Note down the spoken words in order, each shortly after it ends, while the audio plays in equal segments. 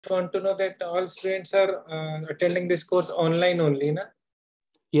want to know that all students are attending this course online only, na?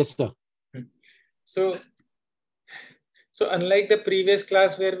 Yes, sir. So unlike the previous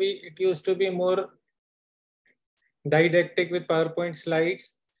class where it used to be more didactic with PowerPoint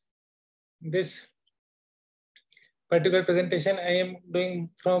slides, this particular presentation I am doing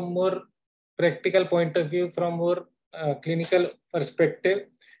from more practical point of view, from more clinical perspective.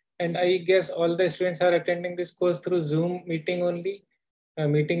 And I guess all the students are attending this course through Zoom meeting only,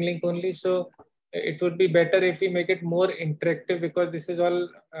 meeting link only. So it would be better if we make it more interactive, because this is all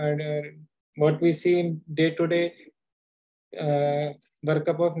what we see in day-to-day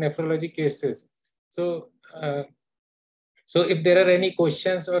workup of nephrology cases. So if there are any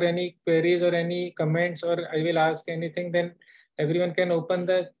questions or any queries or any comments, or I will ask anything, then everyone can open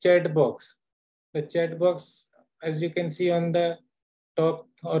the chat box. The chat box, as you can see on the top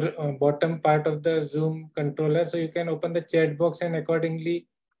or bottom part of the Zoom controller. So you can open the chat box, and accordingly,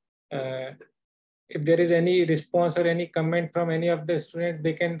 if there is any response or any comment from any of the students,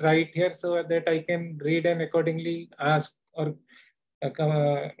 they can write here so that I can read and accordingly ask or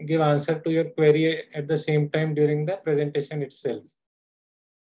give answer to your query at the same time during the presentation itself.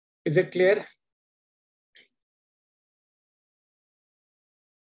 Is it clear?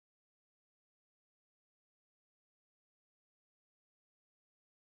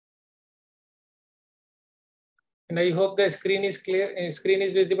 And I hope the screen is clear. Screen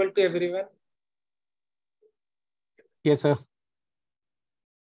is visible to everyone. Yes, sir.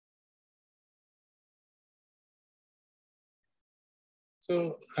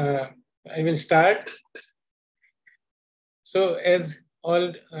 So I will start. So as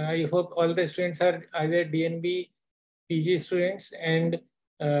all, I hope all the students are either DNB PG students, and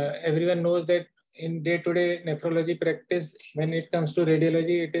everyone knows that in day-to-day nephrology practice, when it comes to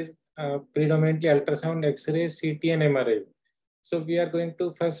radiology, it is predominantly ultrasound, X-ray, CT, and MRI. So we are going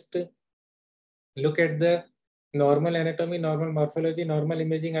to first look at the normal anatomy, normal morphology, normal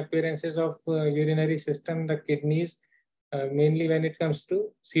imaging appearances of urinary system, the kidneys, mainly when it comes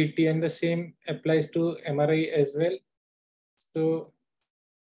to CT, and the same applies to MRI as well. So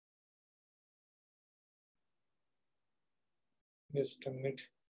just a minute.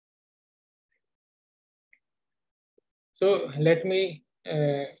 So let me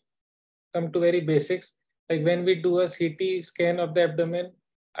come to very basics. Like when we do a CT scan of the abdomen,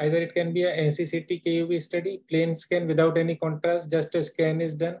 either it can be a NCCT KUV study, plain scan without any contrast, just a scan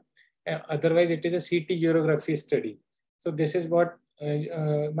is done. Otherwise, it is a CT urography study. So this is what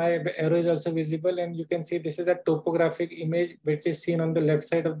my arrow is also visible, and you can see this is a topographic image which is seen on the left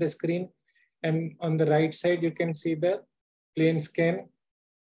side of the screen, and on the right side you can see the plain scan.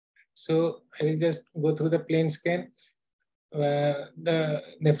 So I will just go through the plain scan. The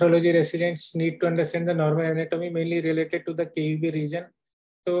nephrology residents need to understand the normal anatomy mainly related to the KUB region.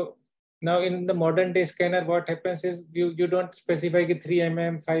 So now in the modern day scanner, what happens is you don't specify 3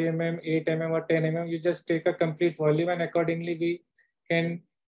 mm, 5 mm, 8 mm or 10 mm. You just take a complete volume, and accordingly we can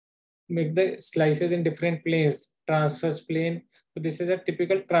make the slices in different planes, transverse plane. So this is a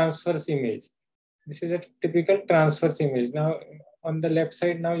typical transverse image. This is a typical transverse image. Now on the left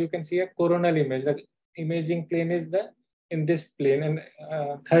side, now you can see a coronal image. The imaging plane is in this plane, and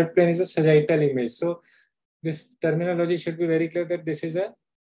third plane is a sagittal image. So this terminology should be very clear that this is a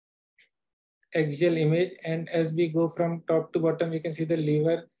axial image, and as we go from top to bottom, you can see the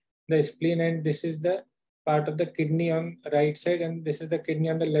liver, the spleen, and this is the part of the kidney on right side, and this is the kidney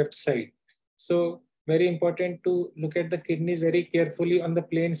on the left side. So very important to look at the kidneys very carefully on the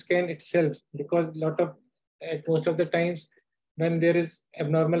plain scan itself, because most of the times when there is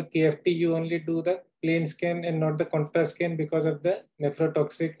abnormal KFT, you only do the plain scan and not the contrast scan because of the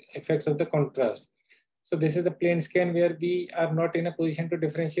nephrotoxic effects of the contrast. So this is the plain scan where we are not in a position to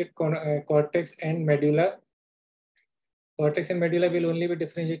differentiate cortex and medulla. Cortex and medulla will only be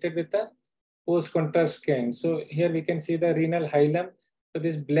differentiated with the post-contrast scan. So here we can see the renal hilum. So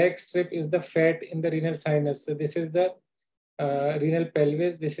this black strip is the fat in the renal sinus. So this is the renal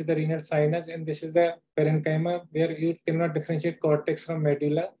pelvis, this is the renal sinus, and this is the parenchyma where you cannot differentiate cortex from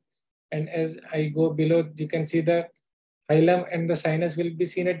medulla. And as I go below, you can see the hilum and the sinus will be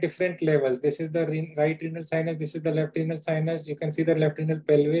seen at different levels. This is the right renal sinus, this is the left renal sinus. You can see the left renal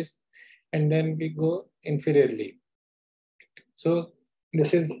pelvis, and then we go inferiorly. So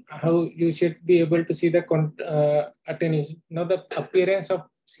this is how you should be able to see the attenuation. Now the appearance of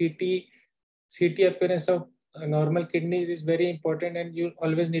CT appearance of normal kidneys is very important, and you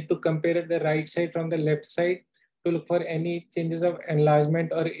always need to compare the right side from the left side to look for any changes of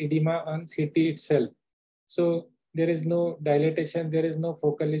enlargement or edema on CT itself. So there is no dilatation, there is no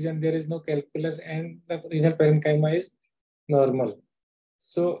focal lesion, there is no calculus, and the renal parenchyma is normal.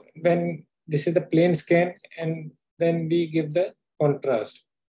 So when this is the plane scan, and then we give the contrast.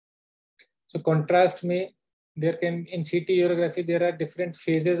 So contrast may, there can, in CT urography, there are different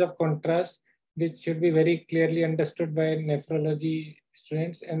phases of contrast, which should be very clearly understood by nephrology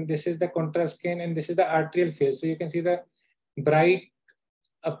students. And this is the contrast scan, and this is the arterial phase. So you can see the bright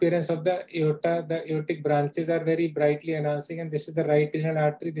appearance of the aorta. The aortic branches are very brightly enhancing, and this is the right renal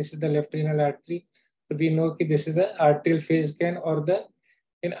artery, this is the left renal artery. So we know that this is an arterial phase scan, or the,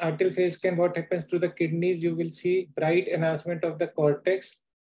 in arterial phase scan, what happens to the kidneys, you will see bright enhancement of the cortex.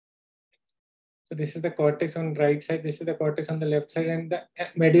 So this is the cortex on right side, this is the cortex on the left side, and the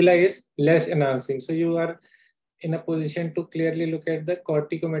medulla is less enhancing. So you are in a position to clearly look at the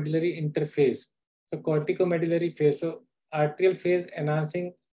corticomedullary interface. So corticomedullary phase, so arterial phase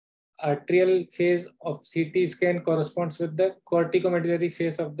enhancing, arterial phase of CT scan corresponds with the corticomedullary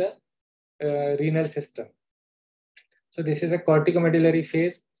phase of the renal system. So this is a corticomedullary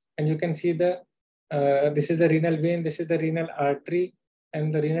phase, and you can see the, this is the renal vein, this is the renal artery,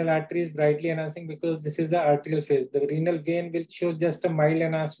 and the renal artery is brightly enhancing because this is the arterial phase. The renal vein will show just a mild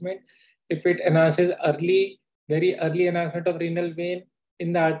enhancement. If it enhances early, very early enhancement of renal vein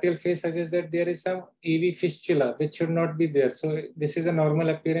in the arterial phase suggests that there is some AV fistula, which should not be there. So this is a normal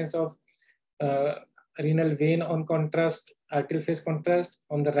appearance of renal vein on contrast, arterial phase contrast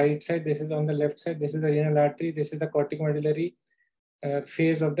on the right side. This is on the left side. This is the renal artery. This is the corticomedullary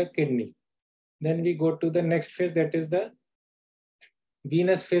phase of the kidney. Then we go to the next phase, that is the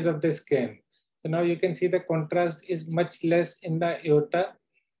venous phase of the scan. So now you can see the contrast is much less in the aorta,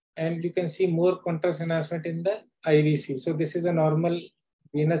 and you can see more contrast enhancement in the IVC. So this is a normal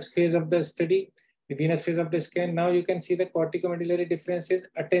venous phase of the study, the venous phase of the scan. Now you can see the corticomedullary difference is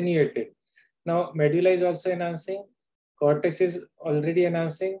attenuated. Now medulla is also enhancing, cortex is already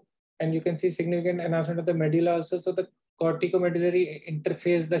enhancing, and you can see significant enhancement of the medulla also. So the corticomedullary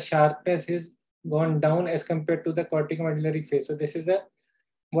interface, the sharpness is gone down as compared to the corticomedullary phase. So this is a,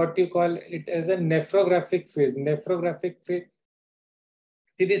 what you call it as a nephrographic phase. Nephrographic phase.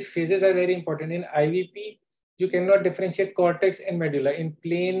 See, these phases are very important. In IVP, you cannot differentiate cortex and medulla. In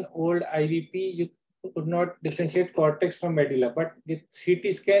plain old IVP, you could not differentiate cortex from medulla. But with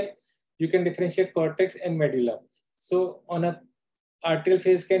CT scan, you can differentiate cortex and medulla. So on a arterial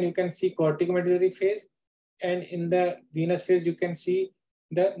phase scan, you can see corticomedullary phase, and in the venous phase, you can see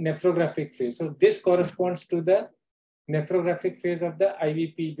the nephrographic phase. So this corresponds to the nephrographic phase of the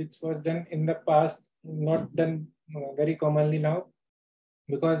IVP, which was done in the past, not done very commonly now,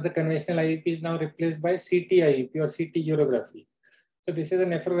 because the conventional IVP is now replaced by CT IVP or CT urography. So this is a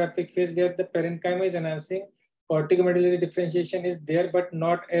nephrographic phase where the parenchyma is enhancing, corticomedullary differentiation is there, but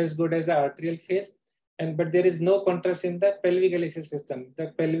not as good as the arterial phase. But there is no contrast in the pelvic ileal system. The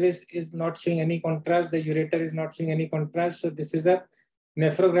pelvis is not showing any contrast. The ureter is not showing any contrast. So this is a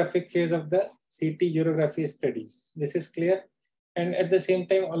nephrographic phase of the CT urography studies. This is clear. And at the same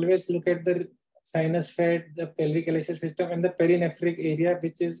time, always look at the sinus fat, the pelvic ileal system, and the perinephric area,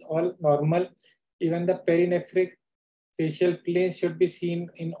 which is all normal. Even the perinephric facial planes should be seen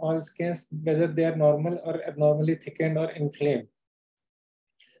in all scans, whether they are normal or abnormally thickened or inflamed.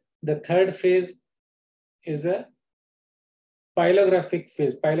 The third phase is a pylographic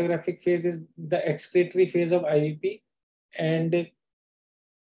phase. Pylographic phase is the excretory phase of IVP, and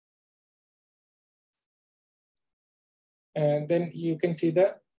then you can see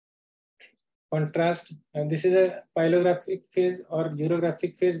the contrast. And this is a pylographic phase or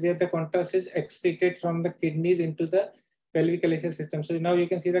urographic phase where the contrast is excreted from the kidneys into the pelvic ileal system. So now you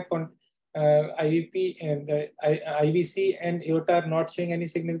can see the IVP and the IVC and aorta are not showing any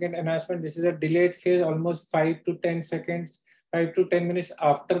significant enhancement. This is a delayed phase, almost 5 to 10 seconds, 5 to 10 minutes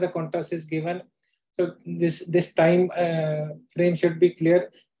after the contrast is given. So this time frame should be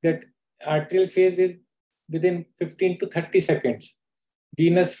clear that arterial phase is within 15 to 30 seconds.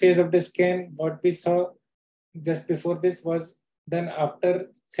 Venous phase of the scan, what we saw just before this, was done after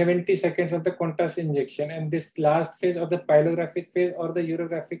 70 seconds of the contrast injection. And this last phase of the pylographic phase or the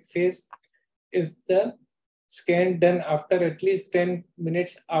urographic phase is the scan done after at least 10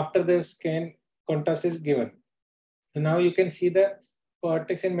 minutes after the scan contrast is given. So now you can see the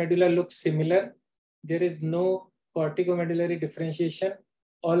cortex and medulla look similar. There is no corticomedullary differentiation.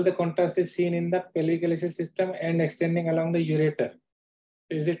 All the contrast is seen in the pelvic ileal system and extending along the ureter.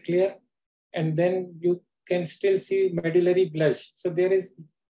 Is it clear? And then you can still see medullary blush. So there is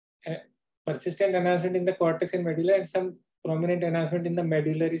a persistent enhancement in the cortex and medulla and some prominent enhancement in the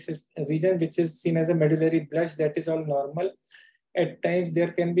medullary region, which is seen as a medullary blush. That is all normal. At times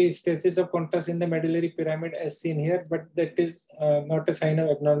there can be stasis of contrast in the medullary pyramid as seen here, but that is not a sign of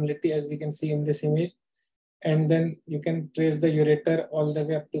abnormality as we can see in this image. and then you can trace the ureter all the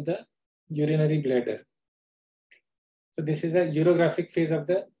way up to the urinary bladder. So this is a urographic phase of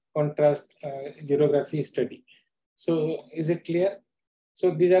the contrast urography study. So is it clear?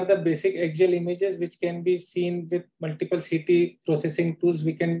 So these are the basic axial images which can be seen with multiple CT processing tools.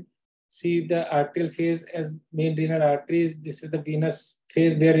 We can see the arterial phase as main renal arteries. This is the venous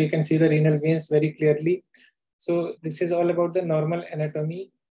phase where we can see the renal veins very clearly. So this is all about the normal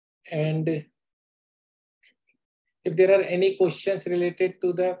anatomy. And if there are any questions related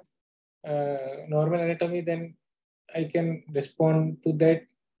to the normal anatomy, then I can respond to that.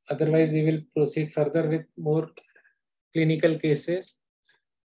 Otherwise, we will proceed further with more clinical cases.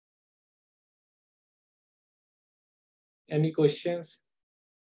 Any questions?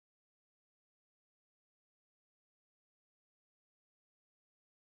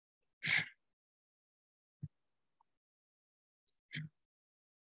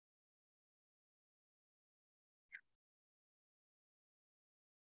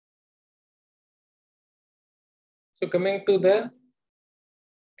 So coming to the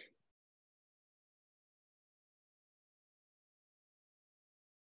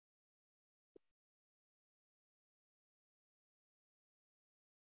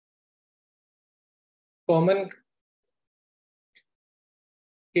common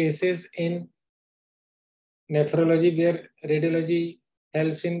cases in nephrology where radiology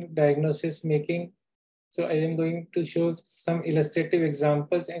helps in diagnosis making. So I am going to show some illustrative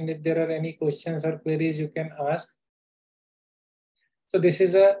examples, and if there are any questions or queries, you can ask. So this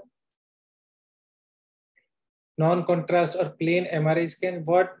is a non-contrast or plain MRI scan.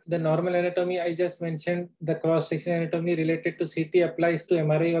 What the normal anatomy I just mentioned, the cross-section anatomy related to CT applies to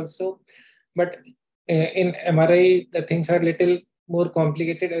MRI also. But in MRI, the things are little more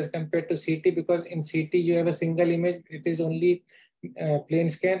complicated as compared to CT, because in CT you have a single image. It is only plain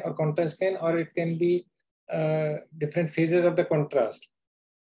scan or contrast scan, or it can be different phases of the contrast.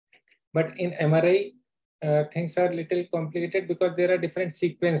 But in MRI, things are little complicated because there are different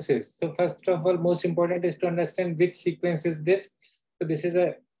sequences. So first of all, most important is to understand which sequence is this. So this is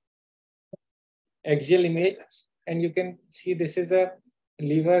a axial image, and you can see this is a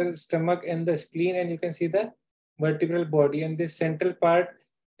liver, stomach, and the spleen, and you can see the vertebral body. And this central part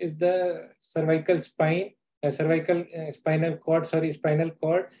is the cervical spine, spinal cord,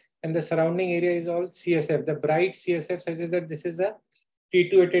 and the surrounding area is all CSF. The bright CSF suggests that this is a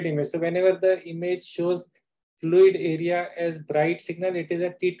T2-weighted image. So whenever the image shows fluid area as bright signal, it is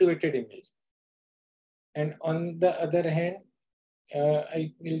a T2-weighted image. And on the other hand,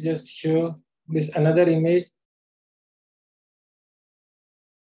 I will just show this another image.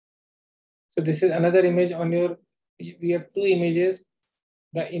 So this is another image on your, we have two images.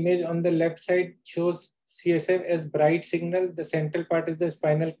 The image on the left side shows CSF as bright signal. The central part is the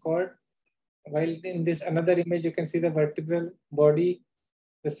spinal cord. While in this another image, you can see the vertebral body.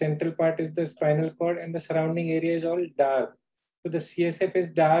 The central part is the spinal cord, and the surrounding area is all dark. So the CSF is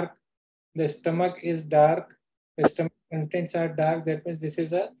dark, the stomach is dark, the stomach contents are dark. That means this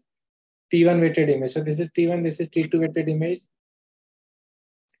is a T1 weighted image. So this is T1, this is T2 weighted image.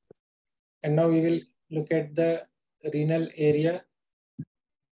 And now we will look at the renal area.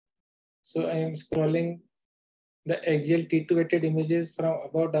 So I am scrolling the axial T2 weighted images from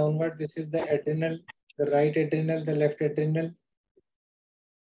above downward. This is the adrenal, the right adrenal, the left adrenal.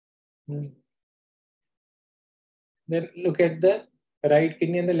 Then look at the right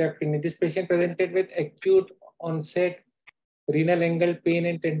kidney and the left kidney. This patient presented with acute onset renal angle pain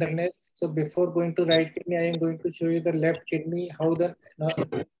and tenderness. So before going to right kidney, I am going to show you the left kidney, how the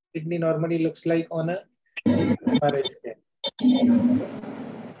kidney normally looks like on a MRI scan.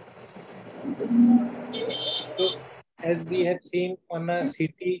 So as we have seen on a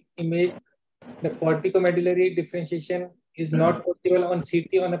CT image, the corticomedullary differentiation is not possible on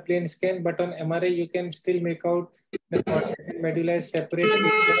CT on a plain scan, but on MRI you can still make out the cortex and medulla as separate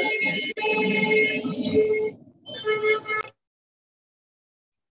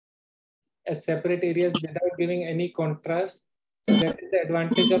areas without giving any contrast. So that is the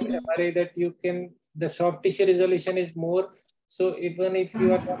advantage of MRI, that you can, the soft tissue resolution is more. So even if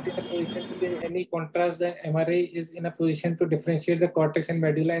you are not in a position to give any contrast, then MRI is in a position to differentiate the cortex and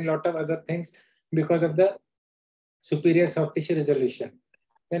medulla and a lot of other things because of the superior soft tissue resolution.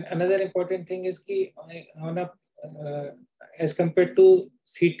 Then another important thing is ki on a as compared to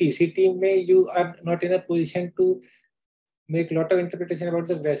CT may you are not in a position to make a lot of interpretation about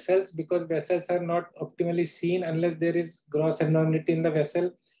the vessels, because vessels are not optimally seen unless there is gross abnormality in the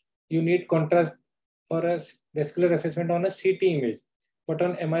vessel. You need contrast for a vascular assessment on a CT image. But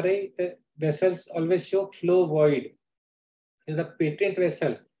on MRI, the vessels always show flow void. Is a patent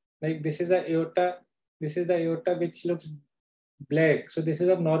vessel. Like this is a aorta This is the aorta which looks black. So this is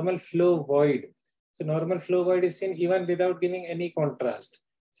a normal flow void. So normal flow void is seen even without giving any contrast.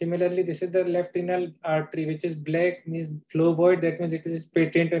 Similarly, this is the left renal artery, which is black, means flow void. That means it is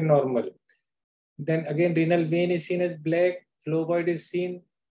patent and normal. Then again, renal vein is seen as black, flow void is seen.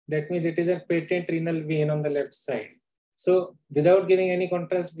 That means it is a patent renal vein on the left side. So without giving any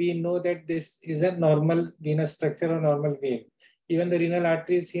contrast, we know that this is a normal venous structure or normal vein. Even the renal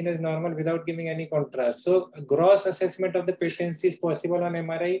artery is seen as normal without giving any contrast. So a gross assessment of the patency is possible on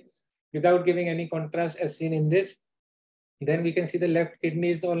MRI without giving any contrast as seen in this. Then we can see the left kidney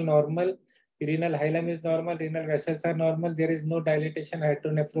is all normal. The renal hilum is normal. Renal vessels are normal. There is no dilatation,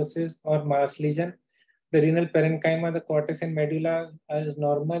 hydronephrosis or mass lesion. The renal parenchyma, the cortex and medulla is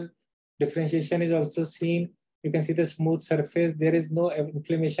normal. Differentiation is also seen. You can see the smooth surface. There is no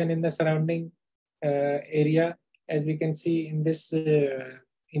inflammation in the surrounding area, as we can see in this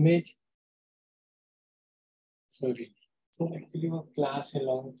image. Sorry. So actually, वो class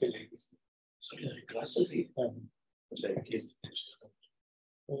along चलेगी. Sorry, class चलेगी.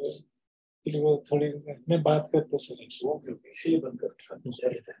 वो थोड़ी मैं बात करता sir. इसीलिए बंद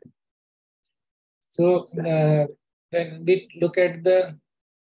कर. So when we look at the,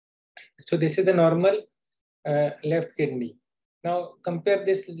 so this is the normal left kidney. Now compare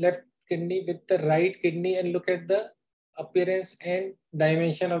this left kidney with the right kidney and look at the appearance and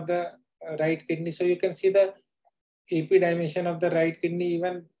dimension of the right kidney. So you can see the AP dimension of the right kidney.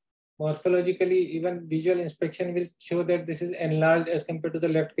 Even morphologically, even visual inspection will show that this is enlarged as compared to the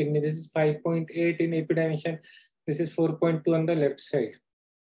left kidney. This is 5.8 in AP dimension. This is 4.2 on the left side.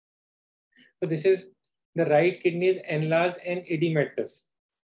 So this is the right kidney is enlarged and edematous.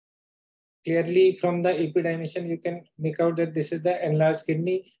 Clearly from the AP dimension, you can make out that this is the enlarged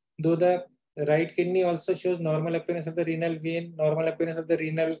kidney, though the right kidney also shows normal appearance of the renal vein, normal appearance of the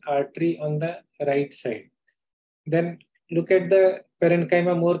renal artery on the right side. Then look at the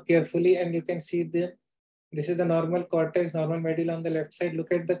parenchyma more carefully and you can see this is the normal cortex, normal medulla on the left side.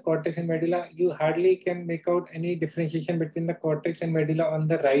 Look at the cortex and medulla. You hardly can make out any differentiation between the cortex and medulla on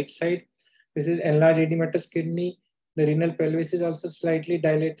the right side. This is enlarged edematous kidney. The renal pelvis is also slightly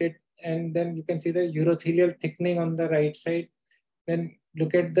dilated. And then you can see the urothelial thickening on the right side. Then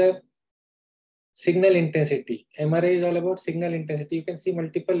look at the signal intensity. MRI is all about signal intensity. You can see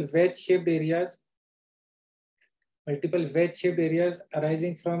multiple wedge-shaped areas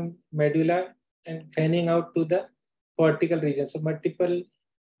arising from medulla and fanning out to the cortical region. So multiple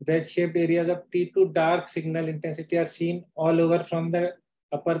wedge-shaped areas of T2 dark signal intensity are seen all over from the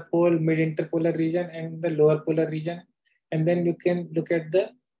upper pole, mid-interpolar region and the lower polar region. And then you can look at the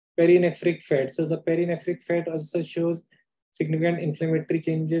perinephric fat. So the perinephric fat also shows significant inflammatory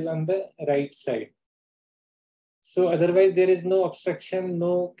changes on the right side. So otherwise there is no obstruction,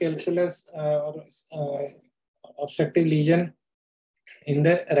 no calculus or obstructive lesion in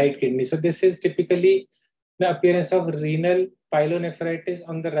the right kidney. So this is typically the appearance of renal pyelonephritis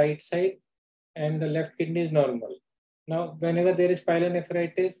on the right side and the left kidney is normal. Now, whenever there is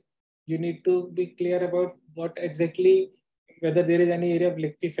pyelonephritis, you need to be clear about what exactly, whether there is any area of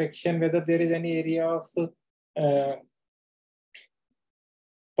liquefaction, whether there is any area of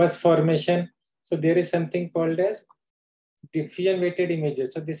pus formation. So there is something called as diffusion weighted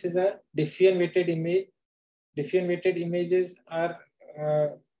images. So this is a diffusion weighted image. Diffusion weighted images are,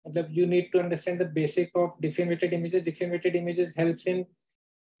 you need to understand the basic of diffusion weighted images. Diffusion weighted images helps in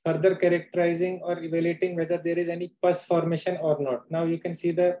further characterizing or evaluating whether there is any pus formation or not. Now you can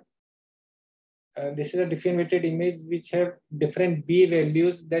see the, this is a diffusion weighted image which have different B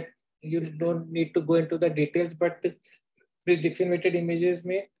values that you don't need to go into the details, but these diffusion weighted images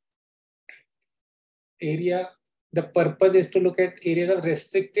may area, the purpose is to look at areas of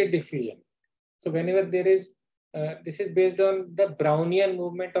restricted diffusion. So whenever there is, this is based on the Brownian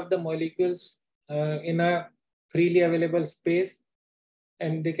movement of the molecules in a freely available space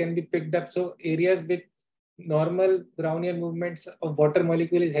and they can be picked up. So areas with normal Brownian movements of water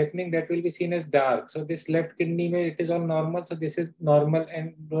molecule is happening, that will be seen as dark. So this left kidney image, it is all normal. So this is normal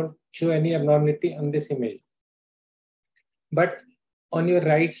and don't show any abnormality on this image. But on your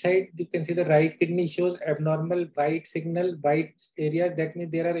right side, you can see the right kidney shows abnormal white signal, white areas. That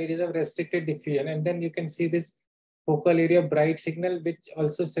means there are areas of restricted diffusion. And then you can see this focal area bright signal, which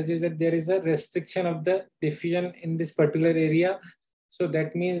also suggests that there is a restriction of the diffusion in this particular area. So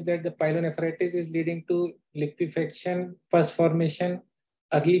that means that the pyelonephritis is leading to liquefaction, pus formation,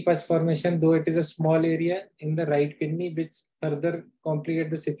 early pus formation, though it is a small area in the right kidney, which further complicate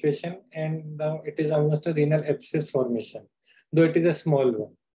the situation. And now it is almost a renal abscess formation, though it is a small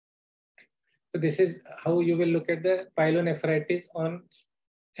one. So this is how you will look at the pyelonephritis on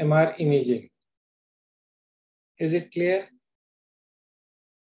MR imaging. Is it clear?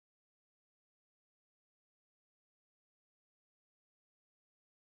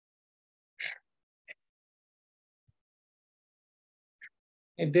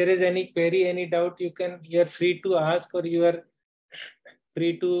 If there is any query, any doubt, you are free to ask, or you are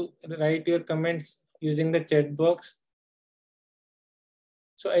free to write your comments using the chat box.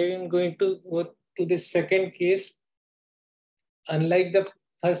 So I am going to go to the second case. Unlike the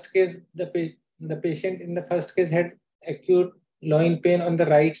first case, the patient in the first case had acute loin pain on the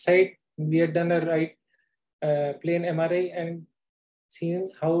right side. We had done a right plain MRI and seen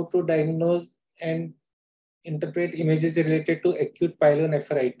how to diagnose and interpret images related to acute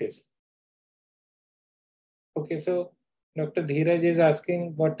pyelonephritis. Okay, so Dr. Dheeraj is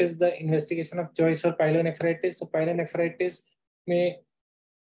asking, what is the investigation of choice for pyelonephritis? So pyelonephritis may,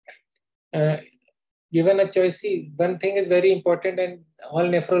 given a choice, see, one thing is very important and all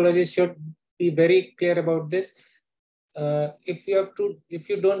nephrologists should be very clear about this. If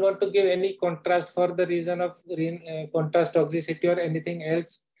you don't want to give any contrast for the reason of contrast toxicity or anything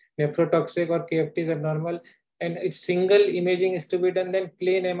else, nephrotoxic or KFT is abnormal, and if single imaging is to be done, then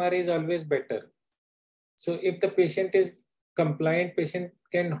plain MRI is always better. So if the patient is compliant, patient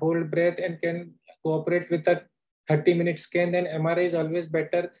can hold breath and can cooperate with a 30-minute scan, then MRI is always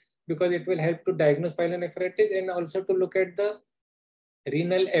better because it will help to diagnose pyelonephritis and also to look at the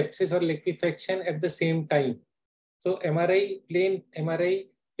renal abscess or liquefaction at the same time. So MRI, plain MRI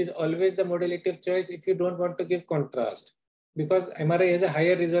is always the modality of choice if you don't want to give contrast, because MRI has a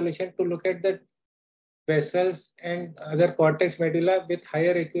higher resolution to look at the vessels and other cortex medulla with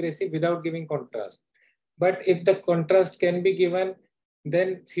higher accuracy without giving contrast. But if the contrast can be given,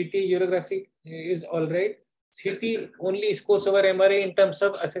 then CT urography is all right. CT only scores over MRI in terms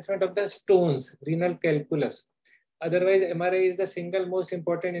of assessment of the stones, renal calculus. Otherwise, MRI is the single most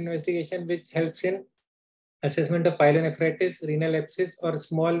important investigation which helps in assessment of pyelonephritis, renal abscess, or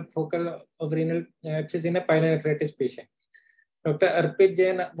small focal of renal abscess in a pyelonephritis patient. Dr. Arpit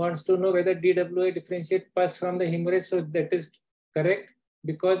Jain wants to know whether DWI differentiate pus from the hemorrhage. So that is correct,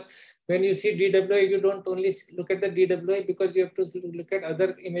 because when you see DWI, you don't only look at the DWI because you have to look at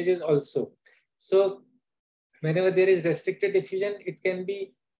other images also. So whenever there is restricted diffusion, it can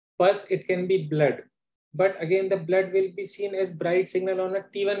be pus, it can be blood. But again, the blood will be seen as bright signal on a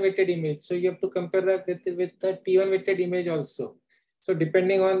T1 weighted image. So you have to compare that with the T1 weighted image also. So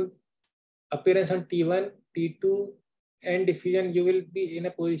depending on appearance on T1, T2, and diffusion, you will be in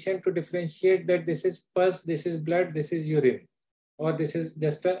a position to differentiate that this is pus, this is blood, this is urine, or this is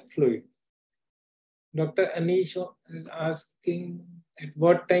just a fluid. Dr. Anish is asking at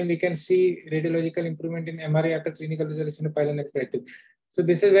what time we can see radiological improvement in MRI after clinical resolution of pyelonephritis. So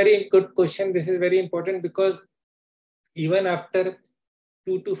this is a very good question. This is very important because even after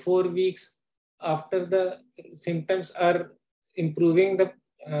 2 to 4 weeks after the symptoms are improving,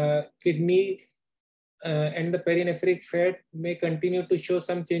 the kidney and the perinephric fat may continue to show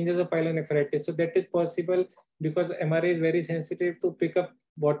some changes of pyelonephritis. So that is possible because MRI is very sensitive to pick up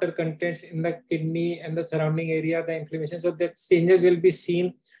water contents in the kidney and the surrounding area, the inflammation. So the changes will be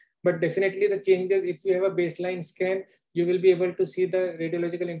seen, but definitely the changes, if you have a baseline scan, you will be able to see the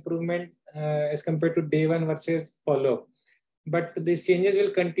radiological improvement as compared to day 1 versus follow-up. But these changes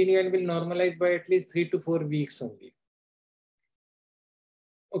will continue and will normalize by at least 3 to 4 weeks only.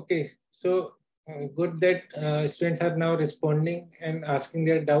 Okay, so good that students are now responding and asking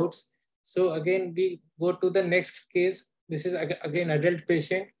their doubts. So again, we go to the next case. This is again adult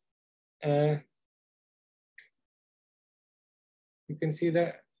patient. You can see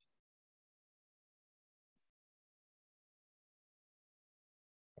the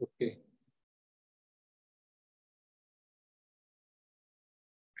okay.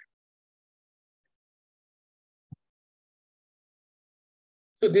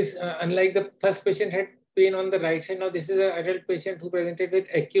 So this, unlike the first patient had pain on the right side, now this is an adult patient who presented with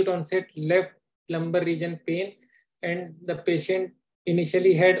acute onset left lumbar region pain, and the patient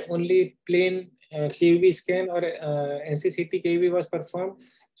initially had only plain KUB scan or NCCT KUB was performed.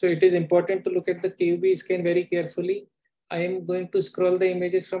 So it is important to look at the KUB scan very carefully. I am going to scroll the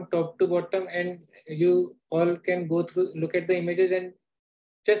images from top to bottom, and you all can go through, look at the images and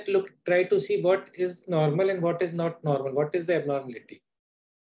just try to see what is normal and what is not normal, what is the abnormality.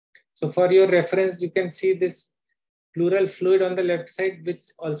 So for your reference, you can see this pleural fluid on the left side, which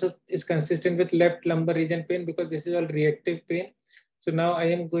also is consistent with left lumbar region pain because this is all reactive pain. So now I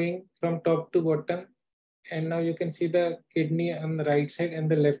am going from top to bottom, and now you can see the kidney on the right side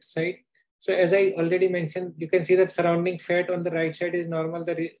and the left side. So as I already mentioned, you can see that surrounding fat on the right side is normal,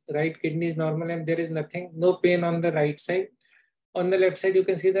 the right kidney is normal, and there is nothing, no pain on the right side. On the left side, you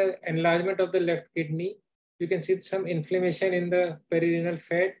can see the enlargement of the left kidney, You can see some inflammation in the perirenal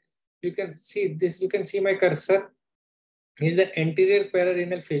fat. You can see this, you can see my cursor. This is the anterior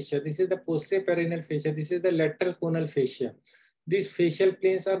pararenal fascia. This is the posterior pararenal fascia. This is the lateral conal fascia. These facial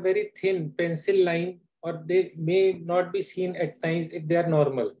planes are very thin, pencil line, or they may not be seen at times if they are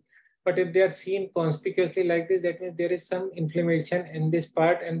normal. But if they are seen conspicuously like this, that means there is some inflammation in this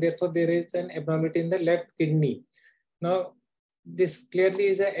part, and therefore there is an abnormality in the left kidney. Now, this clearly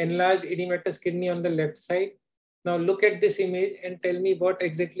is an enlarged edematous kidney on the left side. Now look at this image and tell me what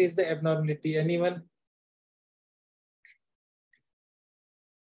exactly is the abnormality. Anyone?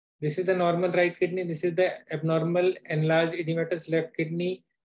 This is the normal right kidney. This is the abnormal enlarged edematous left kidney.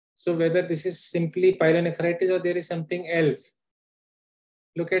 So whether this is simply pyelonephritis or there is something else.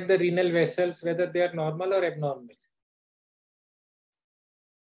 Look at the renal vessels, whether they are normal or abnormal.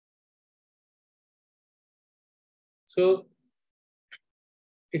 So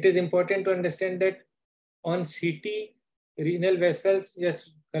it is important to understand that on CT, renal vessels,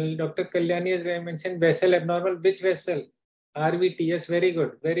 yes, Dr. Kalyani has mentioned vessel abnormal. Which vessel? RVT, yes, very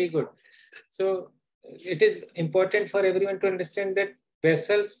good, very good. So it is important for everyone to understand that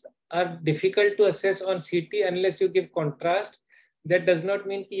vessels are difficult to assess on CT unless you give contrast. That does not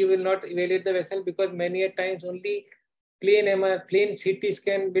mean you will not evaluate the vessel, because many a times only plain CT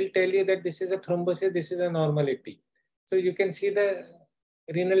scan will tell you that this is a thrombosis, this is a normality. So you can see the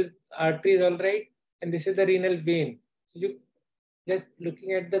renal artery is all right, and this is the renal vein. You just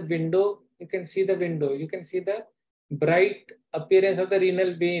looking at the window, you can see the window. You can see the bright appearance of the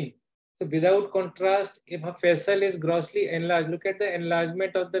renal vein. So without contrast, if a vessel is grossly enlarged, look at the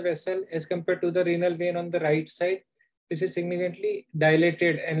enlargement of the vessel as compared to the renal vein on the right side. This is significantly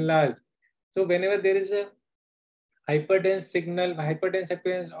dilated, enlarged. So whenever there is a hyperdense signal, hyperdense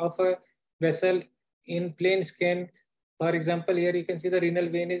appearance of a vessel in plain scan, for example, here you can see the renal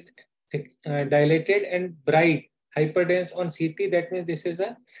vein is dilated and bright, hyperdense on CT. That means this is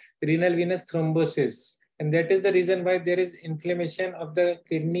a renal venous thrombosis. And that is the reason why there is inflammation of the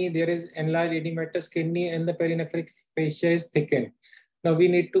kidney, there is enlarged edematous kidney, and the perinephric fascia is thickened. Now we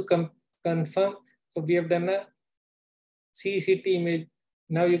need to confirm. So we have done a CCT image.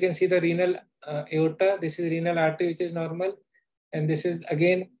 Now you can see the renal aorta. This is renal artery, which is normal. And this is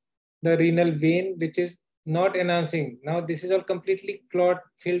again the renal vein, which is not enhancing. Now this is all completely clot,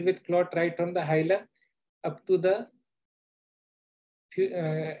 filled with clot right from the hilum up to the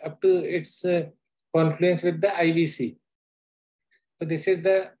its confluence with the IVC. So this is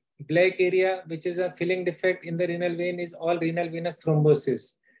the black area, which is a filling defect in the renal vein, is all renal venous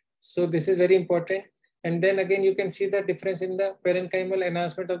thrombosis. So this is very important. And then again, you can see the difference in the parenchymal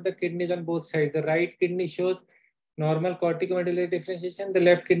enhancement of the kidneys on both sides. The right kidney shows normal corticomedullary differentiation. The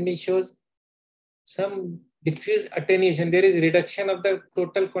left kidney shows some diffuse attenuation. There is reduction of the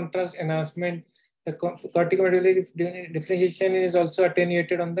total contrast enhancement. The corticomedullary differentiation is also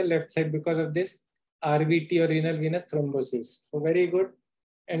attenuated on the left side because of this RVT or renal venous thrombosis. So very good.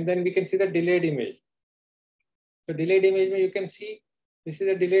 And then we can see the delayed image. So delayed image, you can see this is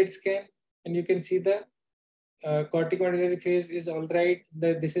a delayed scan, and you can see the corticomedullary phase is all right.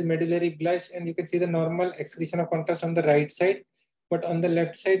 This is medullary blush, and you can see the normal excretion of contrast on the right side. But on the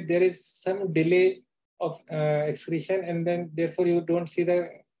left side, there is some delay of excretion, and then therefore you don't see the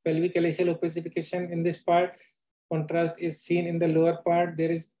pelvic alveolar opacification in this part. Contrast is seen in the lower part.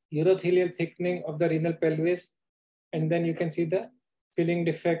 There is urothelial thickening of the renal pelvis, and then you can see the filling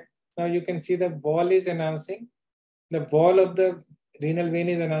defect. Now you can see the wall is enhancing. The wall of the renal vein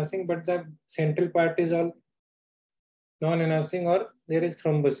is enhancing, but the central part is all non-enhancing, or there is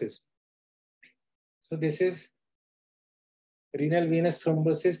thrombosis. So this is renal venous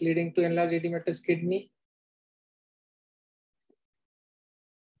thrombosis leading to enlarged edematous kidney.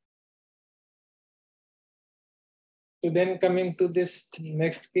 So then coming to this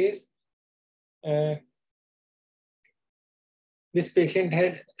next case, this patient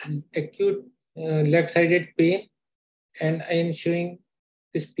had acute left-sided pain, and I am showing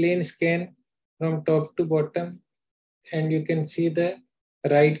this plain scan from top to bottom, and you can see the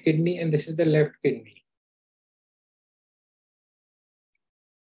right kidney, and this is the left kidney.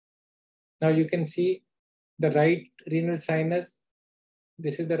 Now you can see the right renal sinus.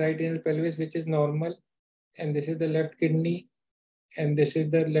 This is the right renal pelvis, which is normal, and this is the left kidney, and this is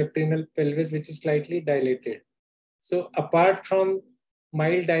the left renal pelvis, which is slightly dilated. So apart from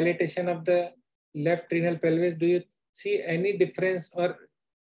mild dilatation of the left renal pelvis, do you see any difference or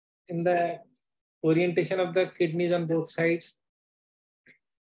in the orientation of the kidneys on both sides?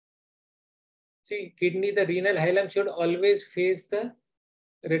 See, kidney, the renal hilum should always face the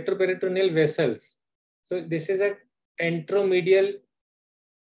retroperitoneal vessels. So this is a anteromedial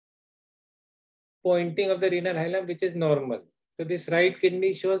pointing of the renal hilum, which is normal. So this right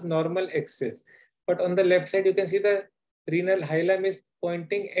kidney shows normal axis. But on the left side, you can see the renal hilum is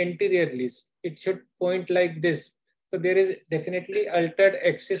pointing anteriorly. It should point like this. So there is definitely altered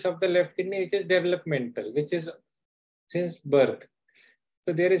axis of the left kidney, which is developmental, which is since birth.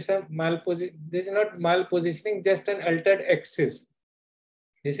 So there is some malposition. This is not malpositioning, just an altered axis.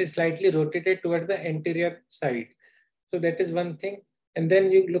 This is slightly rotated towards the anterior side. So that is one thing. And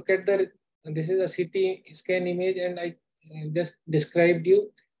then you look at this is a CT scan image, and I just described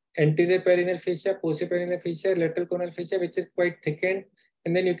you anterior perineal fascia, posterior perineal fascia, lateral coronal fascia, which is quite thickened.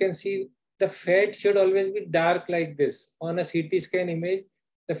 And then you can see the fat should always be dark like this. On a CT scan image,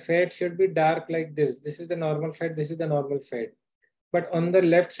 the fat should be dark like this. This is the normal fat, this is the normal fat. But on the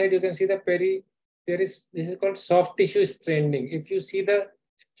left side, you can see the this is called soft tissue stranding. If you see the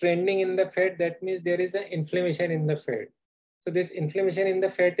stranding in the fat, that means there is an inflammation in the fat. So this inflammation in the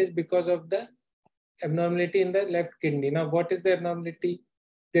fat is because of the abnormality in the left kidney. Now, what is the abnormality?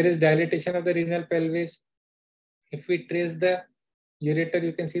 There is dilatation of the renal pelvis. If we trace the ureter,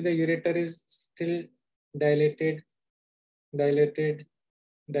 you can see the ureter is still dilated, dilated,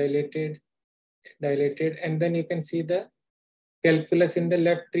 dilated, dilated, and then you can see the calculus in the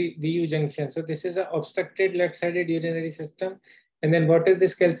left VU junction. So this is an obstructed left-sided urinary system. And then what is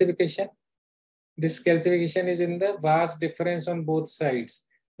this calcification? This calcification is in the vas deferens on both sides.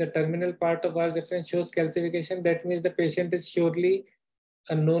 The terminal part of vas deferens shows calcification. That means the patient is surely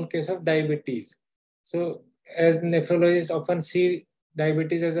a known case of diabetes. So as nephrologists often see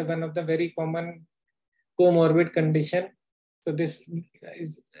diabetes as one of the very common comorbid condition. So this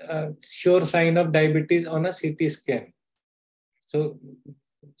is a sure sign of diabetes on a CT scan. So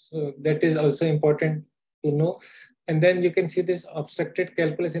that is also important to know. And then you can see this obstructed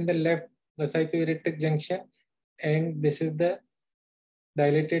calculus in the left vesico-ureteric junction. And this is the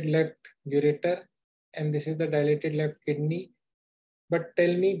dilated left ureter. And this is the dilated left kidney. But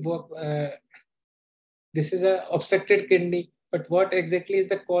tell me, this is an obstructed kidney. But what exactly is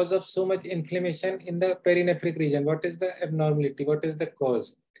the cause of so much inflammation in the perinephric region? What is the abnormality? What is the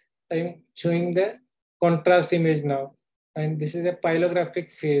cause? I'm showing the contrast image now. And this is a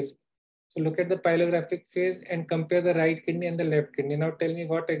pylographic phase. So look at the pylographic phase and compare the right kidney and the left kidney. Now tell me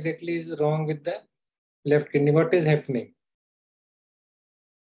what exactly is wrong with the left kidney. What is happening?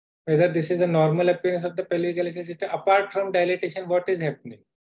 Whether this is a normal appearance of the pelvic LSA system, apart from dilatation, what is happening?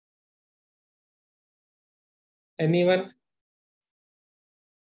 Anyone?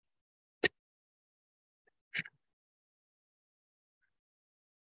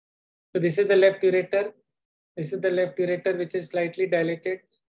 So this is the left ureter. This is the left ureter, which is slightly dilated.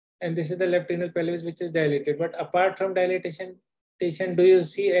 And this is the left renal pelvis, which is dilated. But apart from dilatation, do you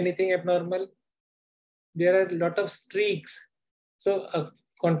see anything abnormal? There are a lot of streaks. So a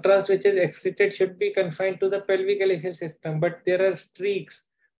contrast which is excreted should be confined to the pelvic LSA system. But there are streaks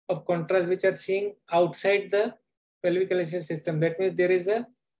of contrast which are seen outside the pelvic LSA system. That means there is a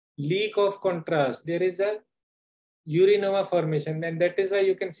leak of contrast. There is a urinoma formation. And that is why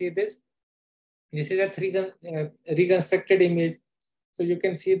you can see this. This is a reconstructed image. So you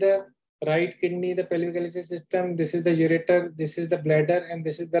can see the right kidney, the pelvic LSA system. This is the ureter, this is the bladder, and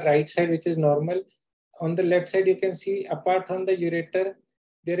this is the right side, which is normal. On the left side, you can see apart from the ureter,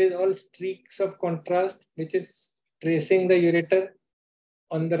 there is all streaks of contrast, which is tracing the ureter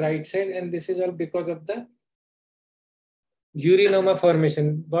on the right side. And this is all because of the urinoma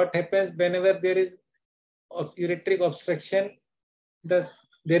formation. What happens whenever there is ureteric obstruction?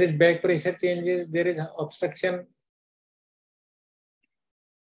 There is back pressure changes, there is obstruction,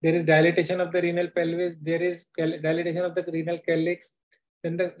 there is dilatation of the renal pelvis, there is dilatation of the renal calyx.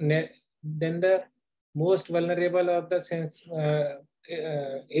 Then the most vulnerable of the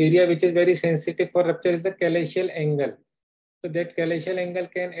area which is very sensitive for rupture is the calyceal angle. So that calyceal angle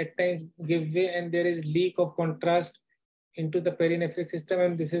can at times give way, and there is leak of contrast into the perinephric system,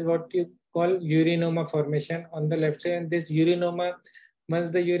 and this is what you call urinoma formation on the left side. And this urinoma,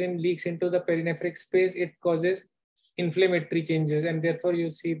 once the urine leaks into the perinephric space, it causes inflammatory changes, and therefore you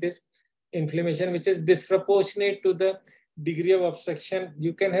see this inflammation which is disproportionate to the degree of obstruction.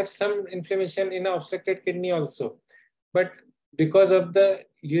 You can have some inflammation in an obstructed kidney also, but because of the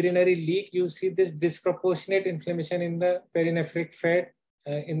urinary leak, you see this disproportionate inflammation in the perinephric fat,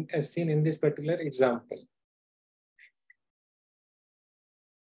 as seen in this particular example.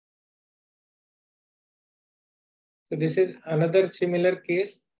 So this is another similar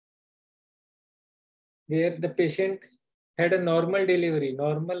case where the patient had a normal delivery,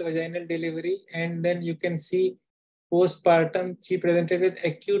 normal vaginal delivery, and then you can see Postpartum, she presented with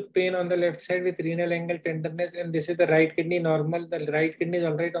acute pain on the left side with renal angle tenderness, and this is the right kidney normal. The right kidney is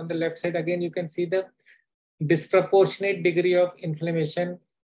all right. On the left side, again, you can see the disproportionate degree of inflammation,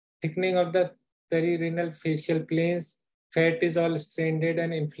 thickening of the perirenal facial planes, fat is all stranded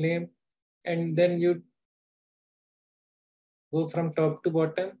and inflamed, and then you go from top to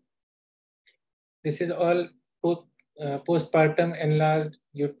bottom. This is all postpartum enlarged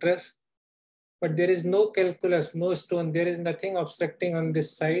uterus. But there is no calculus, no stone. There is nothing obstructing on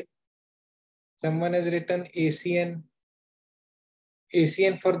this side. Someone has written ACN.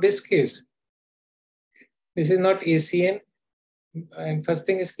 ACN for this case. This is not ACN. And first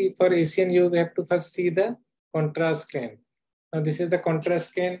thing is for ACN, you have to first see the contrast scan. Now this is the contrast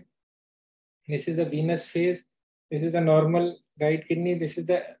scan. This is the venous phase. This is the normal right kidney. This is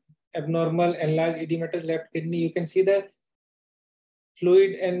the abnormal enlarged edematous left kidney. You can see the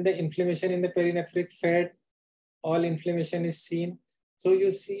fluid and the inflammation in the perinephric fat. All inflammation is seen. So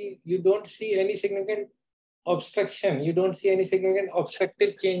you don't see any significant obstruction. You don't see any significant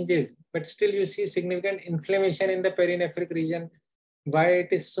obstructive changes, but still you see significant inflammation in the perinephric region. Why it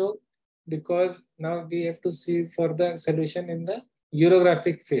is so? Because now we have to see for the solution in the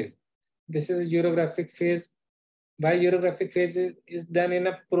urographic phase. This is a urographic phase. Why urographic phase is done in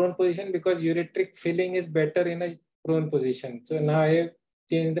a prone position? Because ureteric filling is better in a prone position. So now I have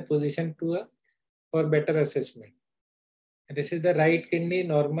changed the position to for better assessment. This is the right kidney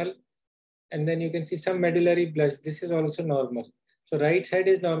normal, and then you can see some medullary blush. This is also normal. So right side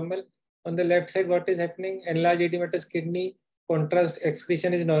is normal. On the left side, what is happening? Enlarged edematous kidney, contrast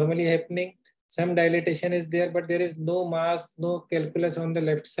excretion is normally happening. Some dilatation is there, but there is no mass, no calculus on the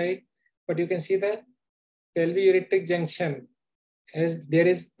left side. But you can see the pelviureteric junction, as there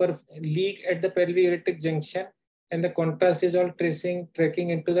is leak at the pelviureteric junction, and the contrast is all tracking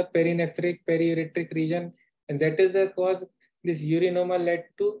into the perinephric, periureteric region, and that is the cause this urinoma led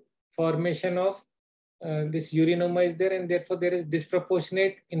to formation of this urinoma is there, and therefore there is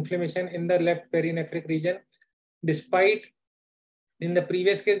disproportionate inflammation in the left perinephric region. Despite in the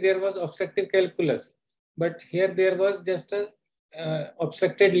previous case there was obstructive calculus, but here there was just a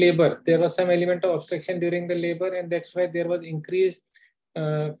obstructed labor. There was some element of obstruction during the labor, and that's why there was increased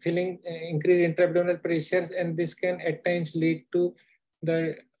filling, increased intra-abdominal pressures, and this can at times lead to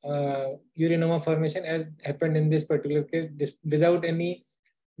the urinoma formation, as happened in this particular case, without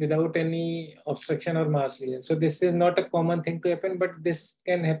any obstruction or mass lesion. So this is not a common thing to happen, but this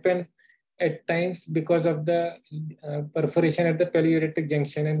can happen at times because of the perforation at the periureteric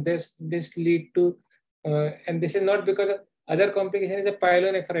junction, and this lead to and this is not because of other complication is a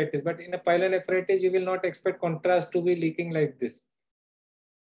pyelonephritis, but in a pyelonephritis you will not expect contrast to be leaking like this.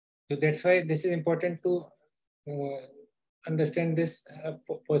 So that's why this is important to understand this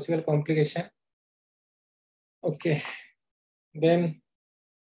possible complication. Okay, then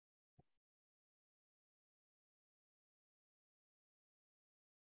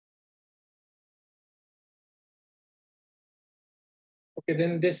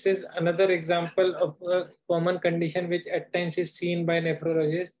this is another example of a common condition which at times is seen by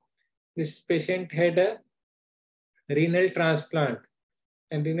nephrologists. This patient had a renal transplant,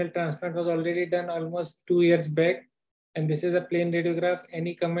 and renal transplant was already done almost 2 years back. And this is a plain radiograph.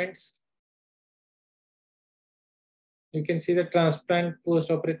 Any comments? You can see the transplant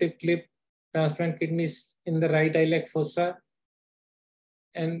post-operative clip, transplant kidneys in the right iliac fossa.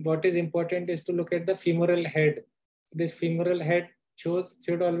 And what is important is to look at the femoral head. This femoral head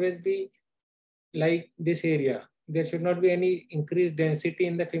should always be like this area. There should not be any increased density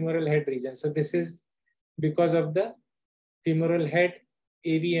in the femoral head region. So this is because of the femoral head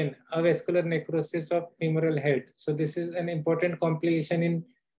AVN, avascular necrosis of femoral head. So this is an important complication in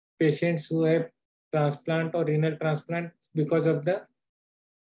patients who have transplant or renal transplant because of the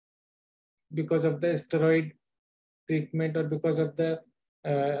steroid treatment, or because of the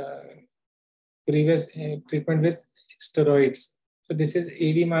previous treatment with steroids. So this is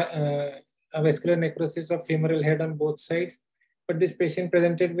avascular necrosis of femoral head on both sides. But this patient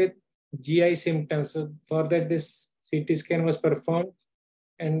presented with GI symptoms. So for that, this CT scan was performed,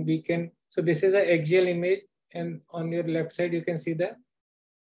 and we can. So this is an axial image, and on your left side you can see the.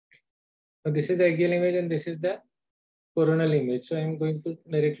 So this is the axial image, and this is the coronal image. So I'm going to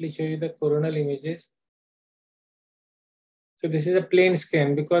directly show you the coronal images. So this is a plain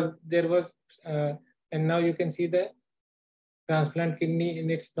scan because there was, and now you can see the transplant kidney in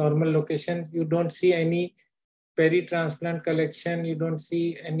its normal location. You don't see any peri-transplant collection. You don't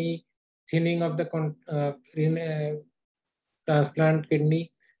see any thinning of the transplant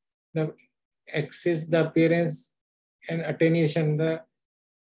kidney. The axis, the appearance and attenuation, the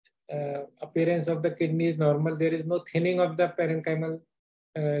appearance of the kidney is normal. There is no thinning of the parenchymal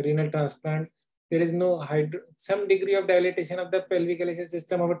renal transplant. There is no some degree of dilatation of the pelvic LHS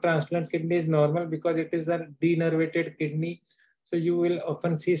system of a transplant kidney is normal because it is a denervated kidney. So you will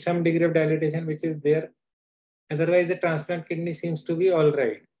often see some degree of dilatation which is there. Otherwise, the transplant kidney seems to be all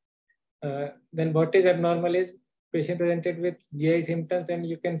right. Then what is abnormal is patient presented with GI symptoms, and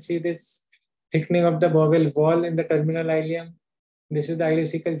you can see this thickening of the bowel wall in the terminal ileum. This is the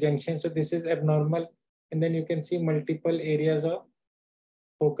ileocecal junction, so this is abnormal. And then you can see multiple areas of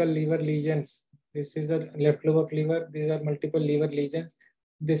focal liver lesions. This is a left lobe of liver. These are multiple liver lesions.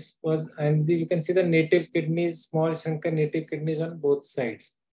 This was, and you can see the native kidneys, small shrunken native kidneys on both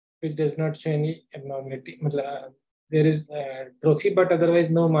sides, which does not show any abnormality. There is trophy, but otherwise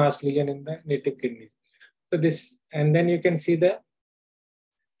no mass lesion in the native kidneys. So this, and then you can see the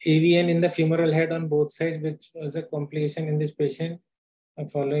AVN in the femoral head on both sides, which was a complication in this patient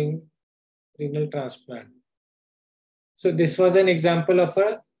following renal transplant. So this was an example of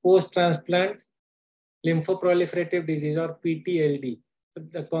a post-transplant lymphoproliferative disease or PTLD. So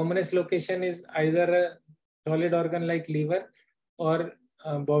the commonest location is either a solid organ like liver or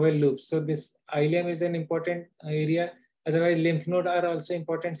bowel loops. So this ileum is an important area. Otherwise, lymph node are also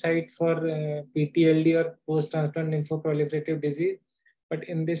important site for PTLD or post-transplant lymphoproliferative disease. But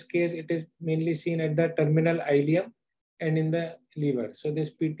in this case, it is mainly seen at the terminal ileum and in the liver. So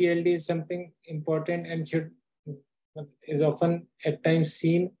this PTLD is something important and is often at times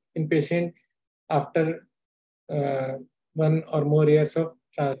seen in patient after 1 or more years of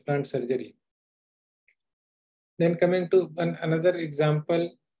transplant surgery. Then coming to another example,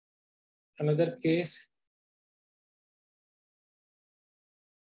 another case.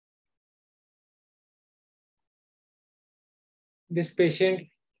 This patient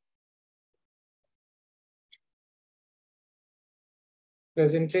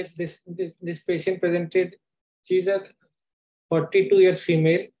presented, this patient presented, she's a 42 years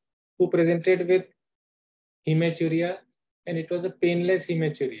female who presented with hematuria, and it was a painless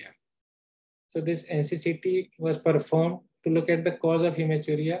hematuria. So this NCCT was performed to look at the cause of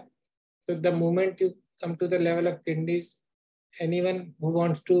hematuria. So the moment you come to the level of kidneys, anyone who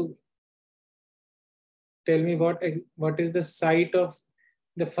wants to tell me what is the site of,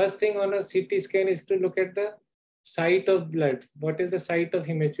 the first thing on a CT scan is to look at the site of blood. What is the site of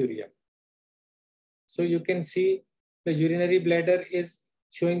hematuria? So you can see the urinary bladder is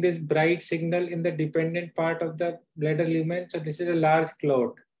showing this bright signal in the dependent part of the bladder lumen. So this is a large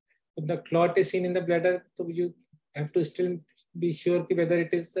clot. If the clot is seen in the bladder, so you have to still be sure whether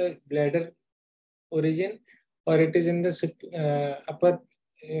it is the bladder origin or it is in the upper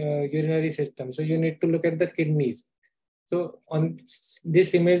urinary system. So you need to look at the kidneys. So on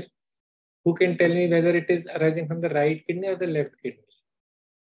this image, who can tell me whether it is arising from the right kidney or the left kidney?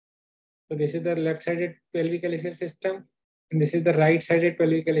 So this is the left-sided pelvic LHL system, and this is the right-sided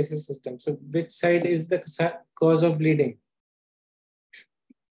pelvic LHL system. So which side is the cause of bleeding?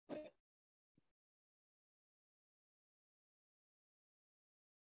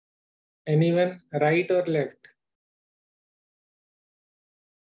 Anyone, right or left?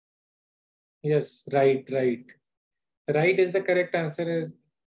 Yes, right. Right is the correct answer, as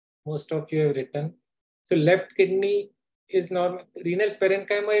most of you have written. So left kidney is normal. Renal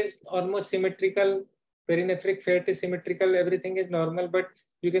parenchyma is almost symmetrical. Perinephric fat is symmetrical. Everything is normal, but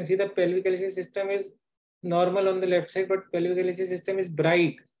you can see the pelvic LHS system is normal on the left side, but pelvic LHS system is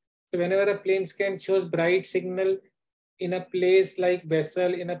bright. So whenever a plain scan shows bright signal in a place like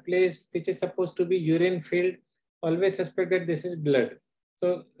vessel, in a place which is supposed to be urine filled, always suspect that this is blood.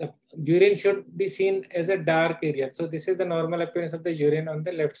 So the urine should be seen as a dark area. So this is the normal appearance of the urine on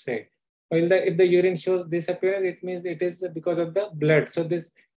the left side. While if the urine shows this appearance, it means it is because of the blood. So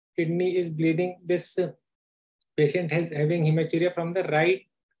this kidney is bleeding. This patient is having hematuria from the right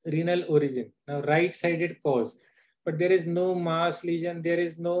renal origin. Now right-sided cause, but there is no mass lesion. There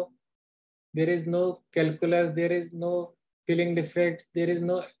is no calculus. There is no filling defects. There is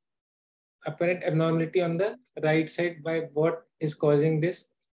no apparent abnormality on the right side by what is causing this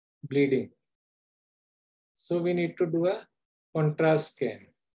bleeding. So we need to do a contrast scan.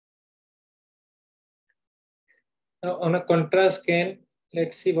 Now on a contrast scan,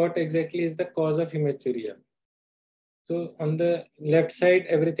 let's see what exactly is the cause of hematuria. So on the left side,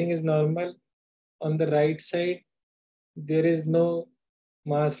 everything is normal. On the right side, there is no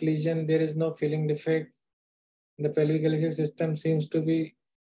mass lesion. There is no filling defect. The pelvic LHS system seems to be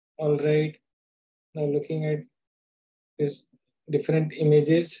all right. Now looking at this different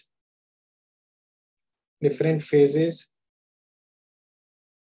images, different phases.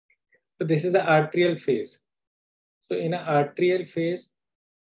 So this is the arterial phase. So in an arterial phase,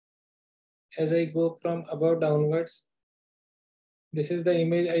 as I go from above downwards, this is the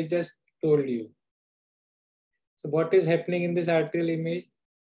image I just told you. So what is happening in this arterial image?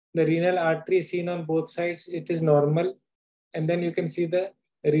 The renal artery seen on both sides, it is normal. And then you can see the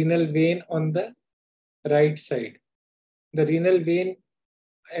renal vein on the right side. The renal vein,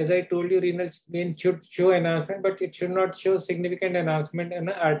 as I told you, renal vein should show enhancement, but it should not show significant enhancement in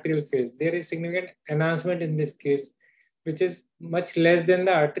the arterial phase. There is significant enhancement in this case, which is much less than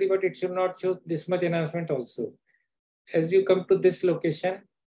the artery, but it should not show this much enhancement also. As you come to this location,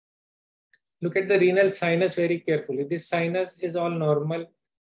 look at the renal sinus very carefully. This sinus is all normal.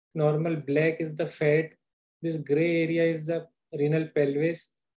 Normal black is the fat. This gray area is the renal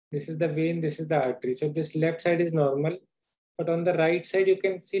pelvis. This is the vein, this is the artery. So this left side is normal. But on the right side, you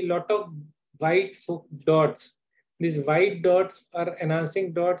can see a lot of white dots. These white dots are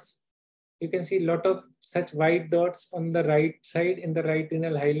enhancing dots. You can see a lot of such white dots on the right side in the right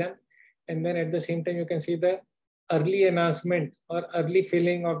renal hilum. And then at the same time, you can see the early enhancement or early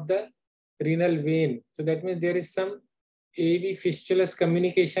filling of the renal vein. So that means there is some AV fistulous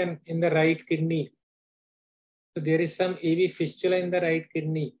communication in the right kidney. So there is some AV fistula in the right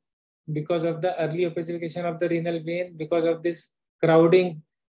kidney because of the early opacification of the renal vein, because of this crowding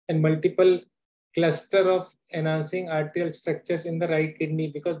and multiple cluster of enhancing arterial structures in the right kidney,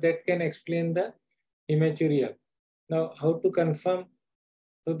 because that can explain the hematuria. Now, how to confirm?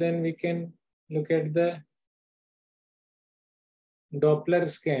 So then we can look at the Doppler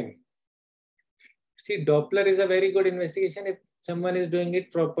scan. See, Doppler is a very good investigation if someone is doing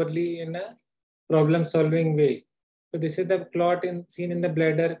it properly in a problem-solving way. So this is the clot seen in the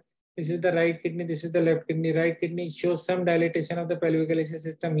bladder. This is the right kidney. This is the left kidney. Right kidney shows some dilatation of the pelvic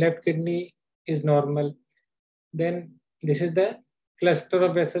system. Left kidney is normal. Then this is the cluster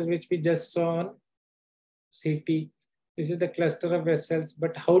of vessels which we just saw on CT. This is the cluster of vessels.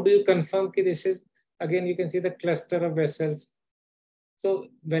 But how do you confirm that this is, again, you can see the cluster of vessels. So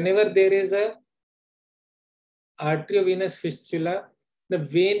whenever there is a arteriovenous fistula, the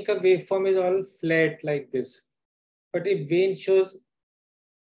vein ka waveform is all flat like this. But if vein shows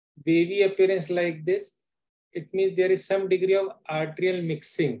wavy appearance like this, it means there is some degree of arterial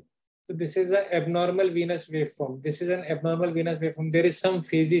mixing. So this is an abnormal venous waveform. This is an abnormal venous waveform. There is some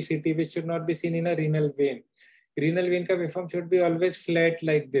phasicity which should not be seen in a renal vein. Renal vein ka waveform should be always flat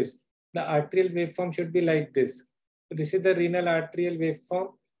like this. The arterial waveform should be like this. So this is the renal arterial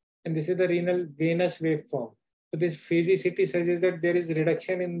waveform, and this is the renal venous waveform. So this phasicity suggests that there is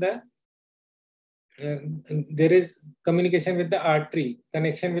reduction in the there is communication with the artery,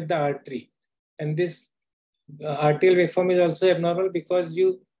 connection with the artery. And this arterial waveform is also abnormal because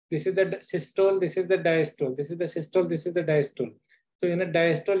this is the systole, this is the diastole, this is the systole, this is the diastole. So in a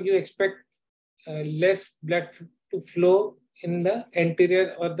diastole, you expect less blood to flow in the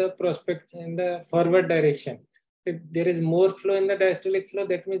anterior or the in the forward direction. If there is more flow in the diastolic flow,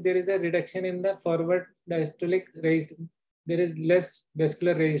 that means there is a reduction in the forward diastolic resistance. There is less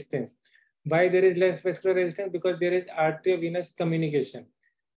vascular resistance. Why there is less vascular resistance? Because there is arteriovenous communication.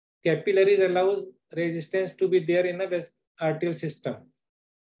 Capillaries allows resistance to be there in a arterial system.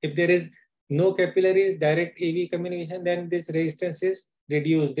 If there is no capillaries, direct AV communication, then this resistance is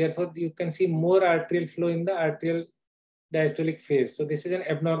reduced. Therefore, you can see more arterial flow in the arterial diastolic phase. So this is an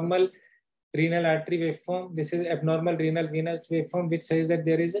abnormal renal artery waveform. This is abnormal renal venous waveform, which says that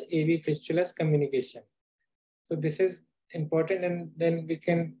there is a AV fistulous communication. So this is important, and then we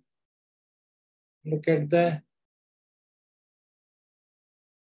can look at the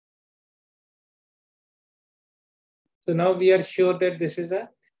so now we are sure that this is a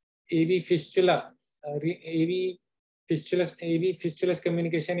AV fistula, AV fistulous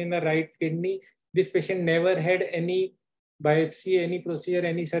communication in the right kidney. This patient never had any biopsy, any procedure,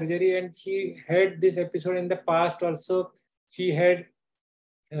 any surgery, and she had this episode in the past also. She had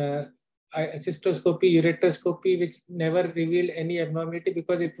cystoscopy, ureteroscopy, which never revealed any abnormality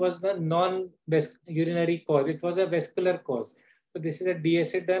because it was the non-urinary cause. It was a vascular cause. So this is a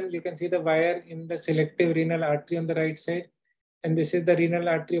DSA done. You can see the wire in the selective renal artery on the right side. And this is the renal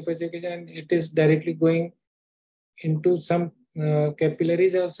artery opacification, and it is directly going into some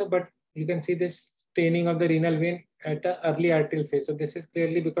capillaries also, but you can see this staining of the renal vein at an early arterial phase. So this is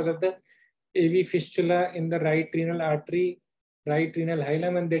clearly because of the AV fistula in the right renal artery, right renal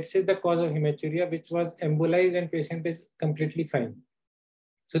hilum, and this is the cause of hematuria, which was embolized and patient is completely fine.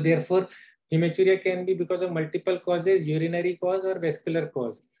 So therefore, hematuria can be because of multiple causes, urinary cause or vascular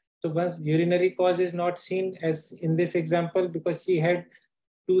cause. So once urinary cause is not seen, as in this example, because she had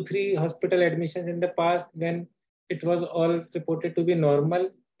 2-3 hospital admissions in the past when it was all reported to be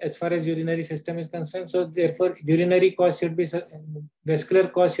normal, as far as urinary system is concerned. So therefore, urinary cause should be, vascular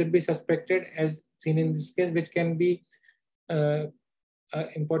cause should be suspected as seen in this case, which can be an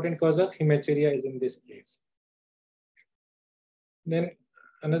important cause of hematuria is in this case. Then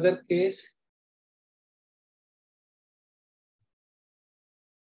another case.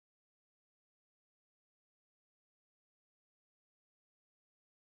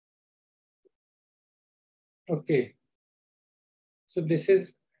 Okay. So this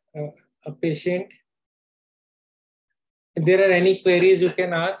is a patient. If there are any queries, you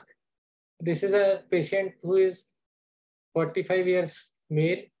can ask. This is a patient who is 45 years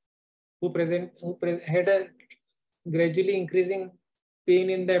male, who had a gradually increasing pain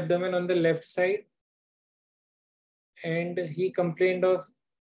in the abdomen on the left side, and he complained of,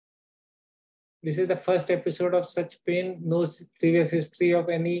 this is the first episode of such pain, no previous history of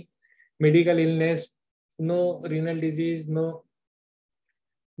any medical illness, no renal disease, no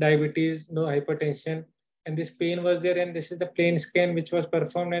diabetes, no hypertension, and this pain was there, and this is the plain scan which was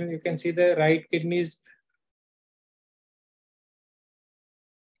performed, and you can see the right kidney is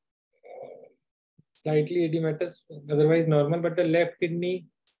slightly edematous, otherwise normal, but the left kidney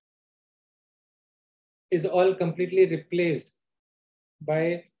is all completely replaced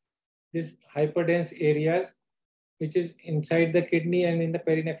by these hyperdense areas, which is inside the kidney and in the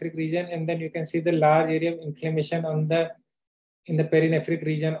perinephric region, and then you can see the large area of inflammation on the in the perinephric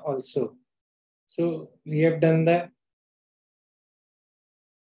region also. So we have done the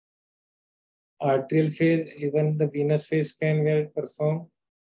arterial phase, even the venous phase scan were performed.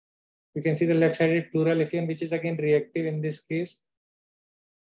 You can see the left-sided pleural effusion, which is again reactive in this case.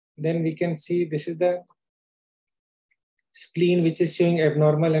 Then we can see this is the spleen, which is showing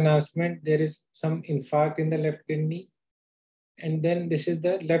abnormal enhancement. There is some infarct in the left kidney. And then this is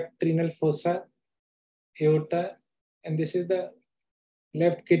the left renal fossa, aorta, and this is the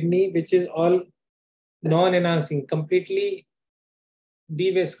left kidney, which is all non-enhancing, completely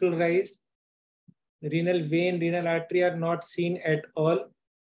devascularized. Renal vein, renal artery are not seen at all.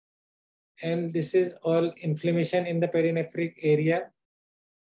 And this is all inflammation in the perinephric area.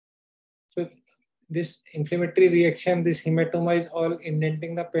 So this inflammatory reaction, this hematoma is all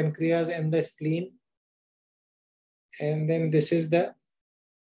indenting the pancreas and the spleen. And then this is the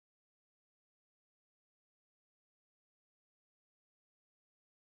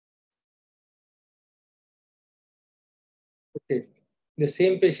okay. The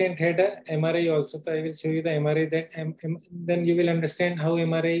same patient had a MRI also. So I will show you the MRI. Then you will understand how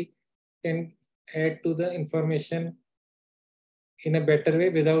MRI can add to the information in a better way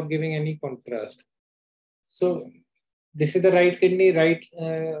without giving any contrast. So this is the right kidney, right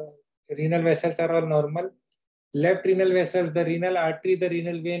renal vessels are all normal. Left renal vessels, the renal artery, the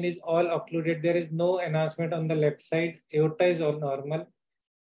renal vein is all occluded. There is no enhancement on the left side. Aorta is all normal.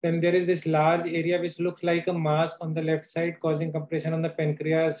 Then there is this large area which looks like a mass on the left side, causing compression on the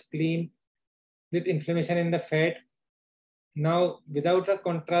pancreas, spleen, with inflammation in the fat. Now, without a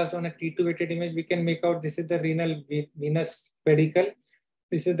contrast on a T2 weighted image, we can make out this is the renal venous pedicle.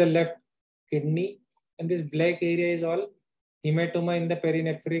 This is the left kidney. And this black area is all hematoma in the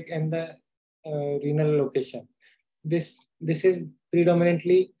perinephric and the renal location. This is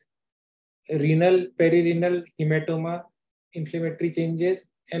predominantly renal, perirenal hematoma, inflammatory changes,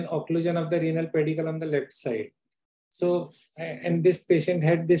 and occlusion of the renal pedicle on the left side. So, and this patient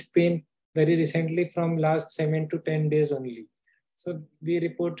had this pain very recently from last 7 to 10 days only. So we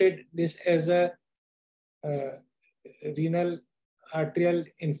reported this as a renal arterial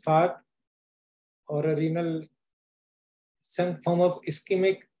infarct or a renal, some form of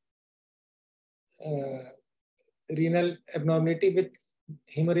ischemic renal abnormality with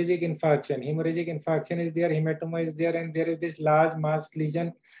hemorrhagic infarction. Hemorrhagic infarction is there, hematoma is there, and there is this large mass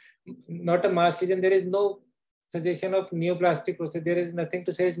lesion. Not a mass lesion, there is no suggestion of neoplastic process. There is nothing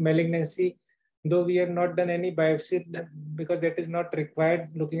to say it's malignancy, though we have not done any biopsy because that is not required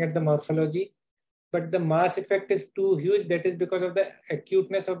looking at the morphology. But the mass effect is too huge. That is because of the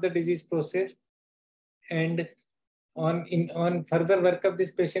acuteness of the disease process. And on further workup,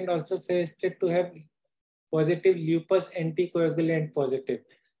 this patient also suggested to have positive lupus anticoagulant positive.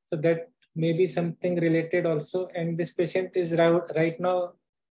 So that may be something related also. And this patient is right now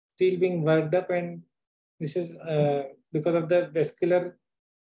still being worked up, and this is because of the vascular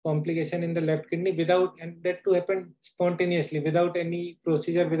complication in the left kidney and that too happened spontaneously without any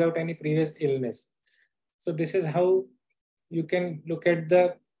procedure, without any previous illness. So this is how you can look at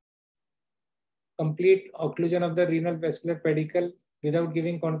the complete occlusion of the renal vascular pedicle without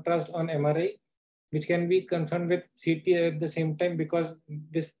giving contrast on MRI, which can be confirmed with CT at the same time because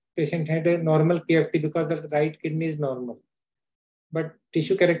this patient had a normal KFT because the right kidney is normal. but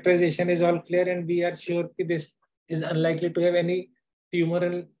tissue characterization is all clear, and we are sure that this is unlikely to have any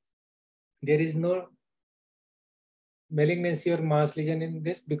tumoral. There is no malignancy or mass lesion in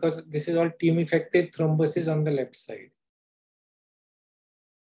this because this is all tumefactive thrombosis on the left side.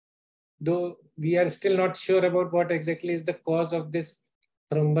 Though we are still not sure about what exactly is the cause of this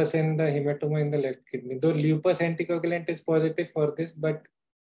thrombus and the hematoma in the left kidney. Though lupus anticoagulant is positive for this, but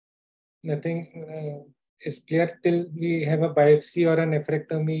nothing is clear till we have a biopsy or a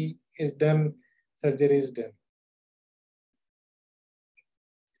nephrectomy is done, surgery is done.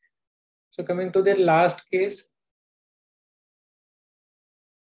 So coming to the last case.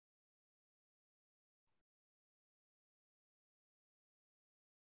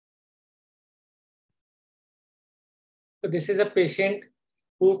 So this is a patient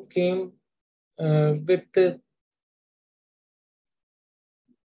who came with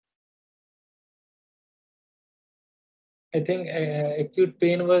I think acute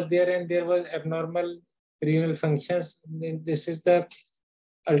pain was there and there was abnormal renal functions. This is the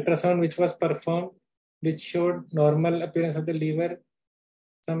ultrasound which was performed, which showed normal appearance of the liver,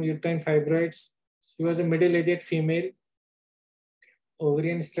 some uterine fibroids. She was a middle-aged female.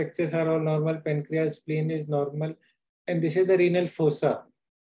 Ovarian structures are all normal. Pancreas, spleen is normal. And this is the renal fossa.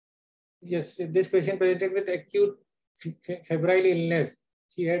 Yes, this patient presented with acute febrile illness.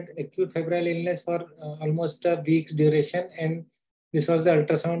 She had acute febrile illness for almost a week's duration, and this was the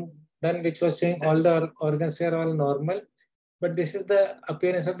ultrasound done, which was showing all the organs were all normal. But this is the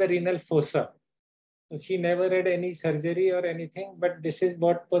appearance of the renal fossa. So she never had any surgery or anything, but this is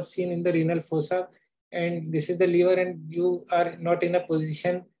what was seen in the renal fossa, and this is the liver, and you are not in a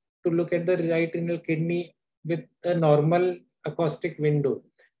position to look at the right renal kidney with a normal acoustic window.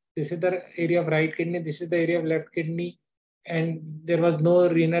 This is the area of right kidney, this is the area of left kidney, and there was no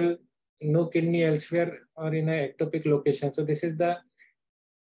renal, no kidney elsewhere or in an ectopic location. So this is the,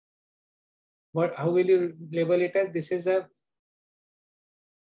 how will you label it as? This is a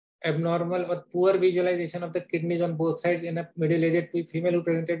abnormal or poor visualization of the kidneys on both sides in a middle-aged female who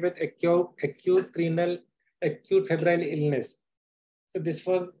presented with acute febrile illness. So this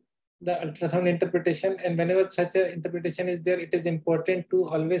was the ultrasound interpretation, and whenever such an interpretation is there, it is important to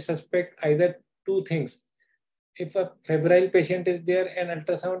always suspect either two things. If a febrile patient is there and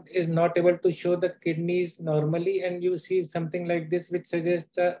ultrasound is not able to show the kidneys normally, and you see something like this which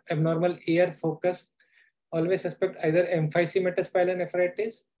suggests abnormal air focus, always suspect either emphysematous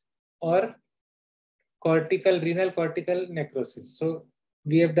pyelonephritis or renal cortical necrosis. So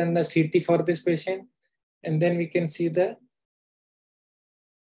we have done the CT for this patient, and then we can see the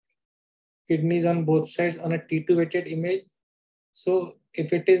kidneys on both sides on a T2 weighted image. So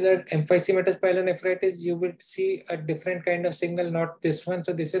if it is an emphysematous pyelonephritis, you will see a different kind of signal, not this one.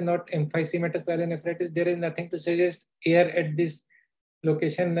 So this is not emphysematous pyelonephritis. There is nothing to suggest air at this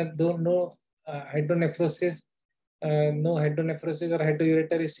location. No hydronephrosis. No hydronephrosis or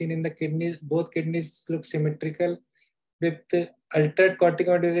hydroureter is seen in the kidneys. Both kidneys look symmetrical with altered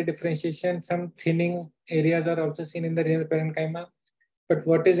corticomedullary differentiation. Some thinning areas are also seen in the renal parenchyma. But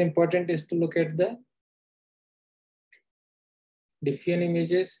what is important is to look at the diffusion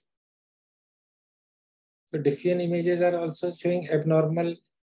images. So diffusion images are also showing abnormal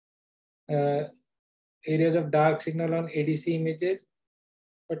areas of dark signal on ADC images.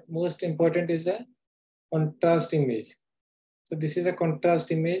 But most important is a contrast image. So this is a contrast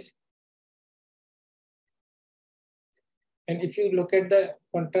image. And if you look at the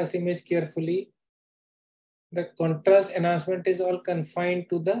contrast image carefully, the contrast enhancement is all confined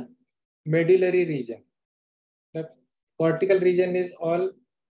to the medullary region. The cortical region is all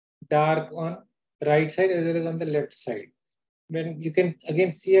dark on right side as well as on the left side. When you can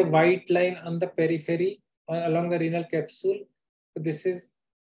again see a white line on the periphery along the renal capsule. So this is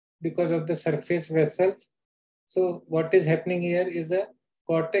because of the surface vessels. So what is happening here is the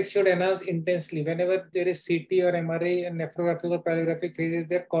cortex should enhance intensely. Whenever there is CT or MRI and nephrographic or pyelographic phases,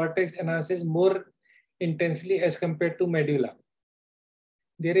 their cortex enhances more intensely as compared to medulla.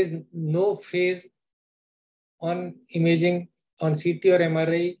 There is no phase on imaging on CT or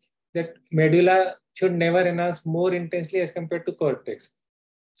MRI that medulla should never enhance more intensely as compared to cortex.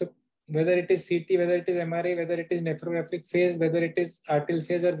 So whether it is CT, whether it is MRI, whether it is nephrographic phase, whether it is arterial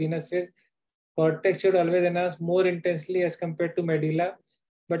phase or venous phase, cortex should always enhance more intensely as compared to medulla.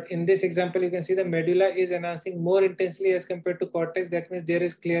 But in this example, you can see the medulla is enhancing more intensely as compared to cortex. That means there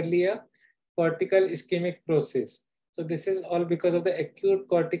is clearly a cortical ischemic process. So this is all because of the acute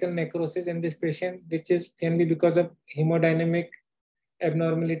cortical necrosis in this patient, which can be because of hemodynamic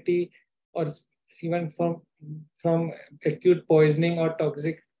abnormality or even from acute poisoning or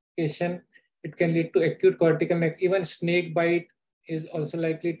toxication. It can lead to acute cortical even snake bite is also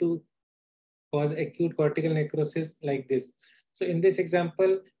likely to cause acute cortical necrosis like this. So in this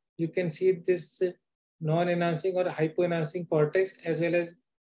example, you can see this non-enhancing or hypo-enhancing cortex as well as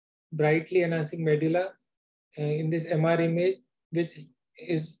brightly enhancing medulla in this MR image,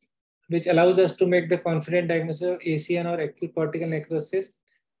 which allows us to make the confident diagnosis of ACN or acute cortical necrosis.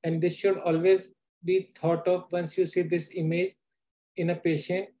 And this should always be thought of once you see this image in a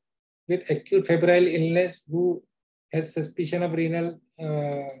patient with acute febrile illness who has suspicion of renal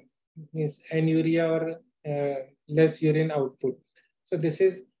anuria or less urine output. So this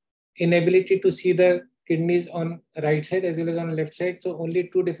is inability to see the kidneys on right side as well as on left side. So only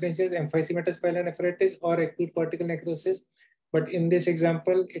two differences, emphysematous pyelonephritis or acute cortical necrosis. But in this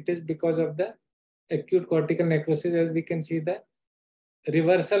example, it is because of the acute cortical necrosis, as we can see the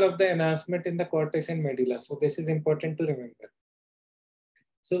reversal of the enhancement in the cortex and medulla. So this is important to remember.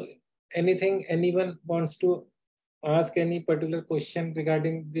 So anyone wants to ask any particular question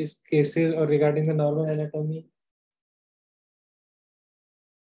regarding these cases or regarding the normal anatomy?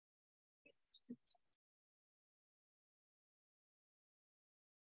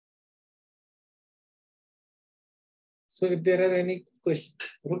 So if there are any questions,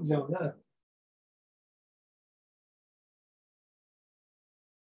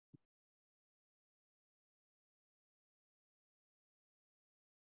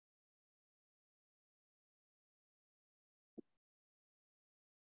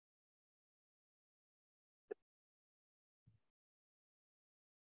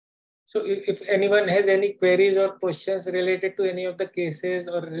 so if anyone has any queries or questions related to any of the cases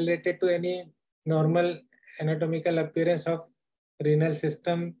or related to any normal anatomical appearance of renal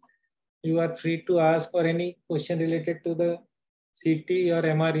system, you are free to ask, or any question related to the CT or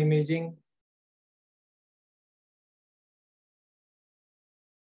MR imaging.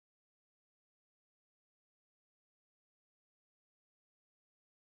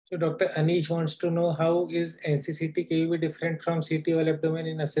 So Dr. Anish wants to know, how is NCCT KUB different from CT whole abdomen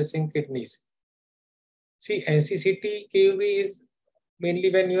in assessing kidneys? See, NCCT KUB is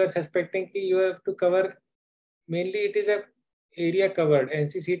mainly when you are suspecting you have to cover, mainly it is a area covered.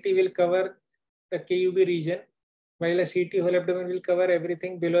 NCCT will cover the KUB region, while a CT whole abdomen will cover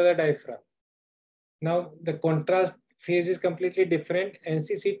everything below the diaphragm. Now the contrast phase is completely different.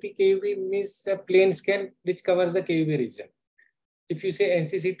 NCCT KUB means a plain scan which covers the KUB region. If you say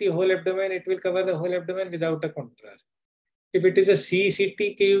NCCT whole abdomen, it will cover the whole abdomen without a contrast. If it is a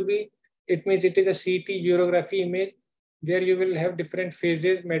CCT KUB, it means it is a CT urography image where you will have different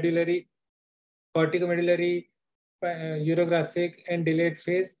phases, medullary, corticomedullary, urographic and delayed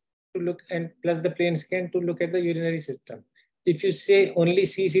phase to look, and plus the plain scan to look at the urinary system. If you say only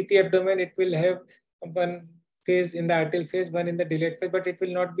CCT abdomen, it will have one phase in the arterial phase, one in the delayed phase, but it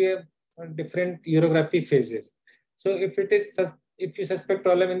will not be a different urography phases. So if you suspect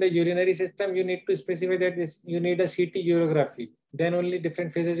problem in the urinary system, you need to specify that you need a CT urography. Then only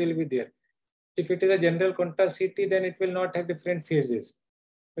different phases will be there. If it is a general contrast CT, then it will not have different phases.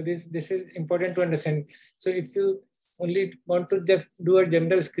 So this is important to understand. So if you only want to just do a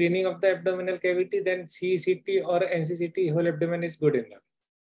general screening of the abdominal cavity, then CCT or NCCT whole abdomen is good enough.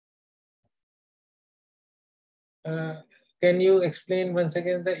 Can you explain once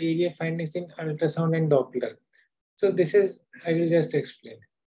again the area findings in ultrasound and Doppler? So this is, I will just explain.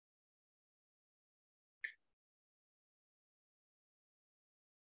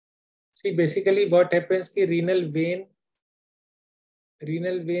 See, basically what happens ki renal vein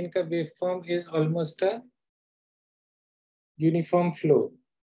ka waveform is almost a uniform flow.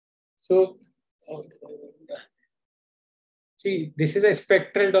 So see, this is a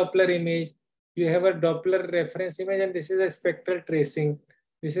spectral Doppler image. You have a Doppler reference image, and this is a spectral tracing.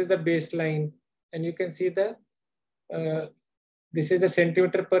 This is the baseline, and you can see the this is the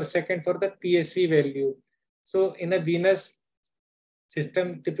centimeter per second for the PSV value. So in a venous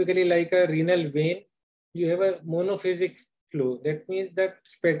system, typically like a renal vein, you have a monophasic flow. That means that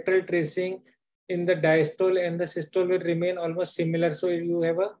spectral tracing in the diastole and the systole will remain almost similar. So you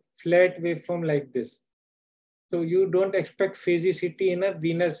have a flat waveform like this. So you don't expect phasicity in a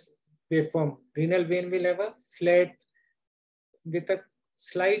venous waveform. Renal vein will have a flat with a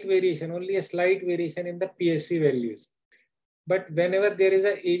slight variation, only a slight variation in the PSV values. But whenever there is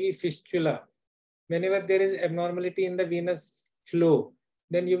a AV fistula, whenever there is abnormality in the venous flow,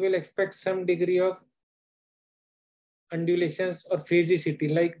 then you will expect some degree of undulations or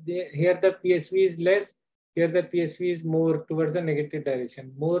phasicity. Like here the PSV is less, here the PSV is more towards the negative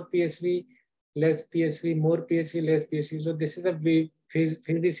direction. More PSV, less PSV, more PSV, less PSV. So this is a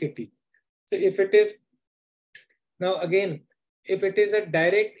phasicity. So if it is, now again, if it is a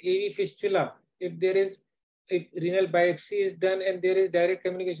direct AV fistula, if there is if renal biopsy is done and there is direct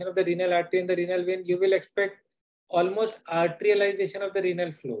communication of the renal artery and the renal vein, you will expect almost arterialization of the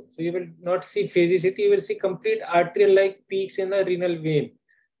renal flow. So you will not see phasicity, you will see complete arterial-like peaks in the renal vein.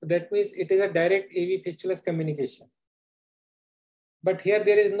 So that means it is a direct AV fistulous communication. But here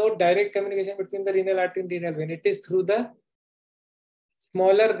there is no direct communication between the renal artery and renal vein. It is through the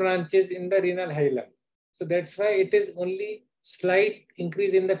smaller branches in the renal hilum. So that's why it is only slight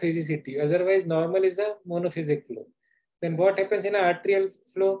increase in the phasicity. Otherwise, normal is a monophasic flow. Then what happens in an arterial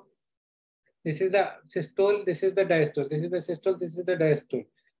flow? This is the systole, this is the diastole. This is the systole, this is the diastole.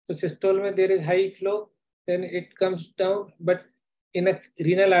 So systole mein there is high flow, then it comes down. But in a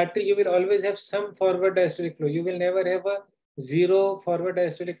renal artery, you will always have some forward diastolic flow. You will never have a zero forward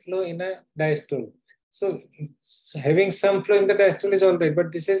diastolic flow in a diastole. So having some flow in the diastole is all right,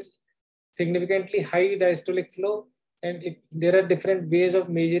 but this is significantly high diastolic flow, and there are different ways of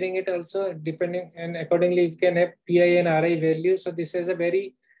measuring it also, depending, and accordingly you can have PI and RI value. So this is a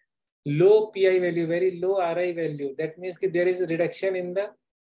very low PI value, very low RI value. That means that there is a reduction in the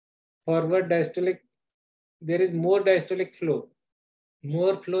forward diastolic, there is more diastolic flow.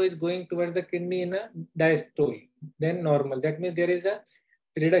 More flow is going towards the kidney in a diastole than normal. That means there is a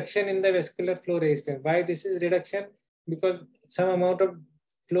reduction in the vascular flow resistance. Why this is reduction? Because some amount of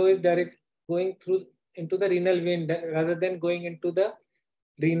flow is direct going through into the renal vein rather than going into the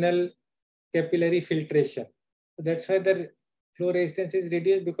renal capillary filtration. So that's why the flow resistance is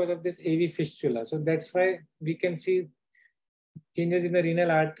reduced because of this AV fistula. So that's why we can see changes in the renal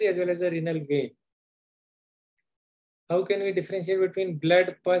artery as well as the renal vein. How can we differentiate between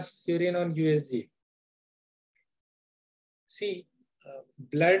blood, pus, urine on USG? See,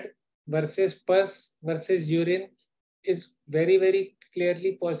 blood versus pus versus urine is very, very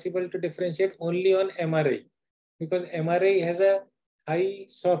clearly possible to differentiate only on MRI, because MRI has a high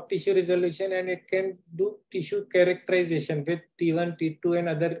soft tissue resolution and it can do tissue characterization with T1, T2 and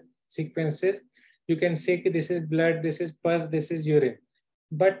other sequences. You can say this is blood, this is pus, this is urine.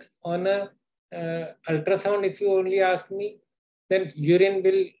 But on a ultrasound, if you only ask me, then urine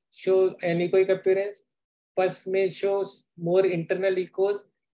will show anechoic appearance. Pus may show more internal echoes,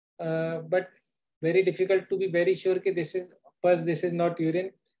 but very difficult to be very sure that this is pus, this is not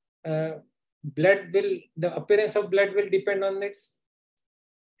urine. The appearance of blood will depend on its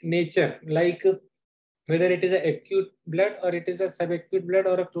nature, like whether it is an acute blood or it is a subacute blood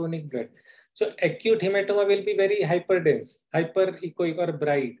or a chronic blood. So acute hematoma will be very hyperdense, hyperechoic or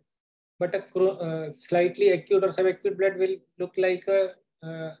bright. But a slightly acute or subacute blood will look like a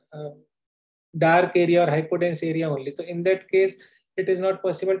dark area or hypodense area only. So in that case, it is not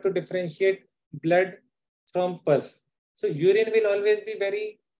possible to differentiate blood from pus. So urine will always be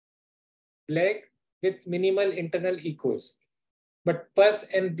very black with minimal internal echoes. But pus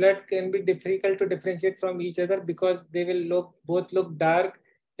and blood can be difficult to differentiate from each other because they will both look dark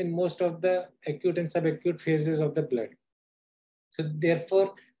in most of the acute and subacute phases of the blood. So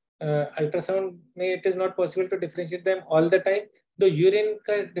therefore, ultrasound, it is not possible to differentiate them all the time. The urine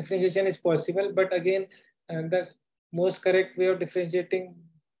differentiation is possible, but again, the most correct way of differentiating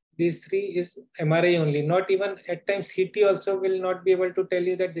these three is MRI only. Not even at times CT also will not be able to tell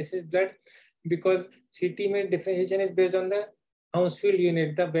you that this is blood, because CT differentiation is based on the Hounsfield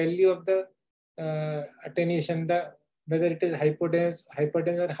unit, the value of the attenuation, whether it is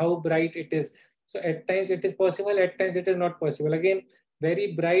hypodense or how bright it is. So at times it is possible, at times it is not possible. Again,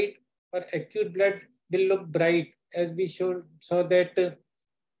 very bright or acute blood will look bright, as we saw that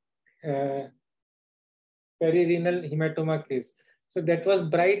perirenal hematoma case. So that was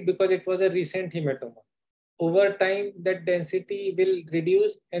bright because it was a recent hematoma. Over time, that density will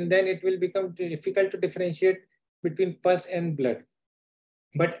reduce and then it will become difficult to differentiate between pus and blood.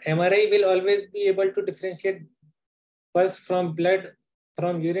 But MRI will always be able to differentiate pus from blood,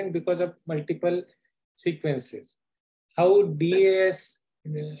 from urine, because of multiple sequences. How DAS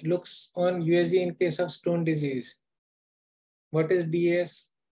looks on USG in case of stone disease? What is DAS?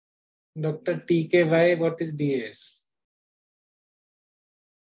 Dr. TKY, what is DAS?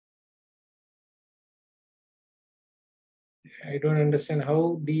 I don't understand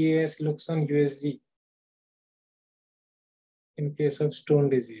how DAS looks on USG in case of stone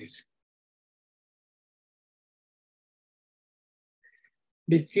disease.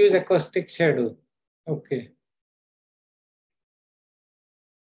 Diffuse acoustic shadow. Okay.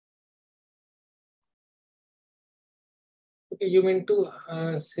 Okay, you mean to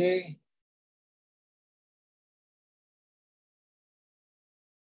say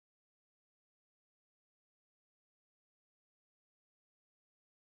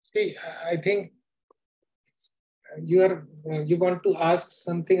see, I think you want to ask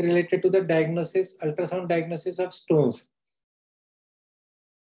something related to the diagnosis, ultrasound diagnosis of stones.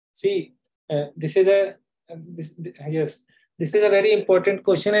 See, this is a yes, this is a very important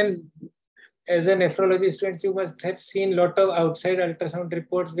question, and as a nephrology student, you must have seen lot of outside ultrasound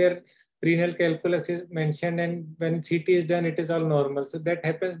reports where renal calculus is mentioned, and when CT is done, it is all normal. So that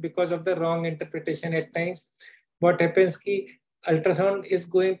happens because of the wrong interpretation at times. What happens ki ultrasound is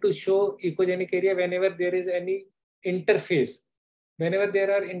going to show echogenic area whenever there is any interface. Whenever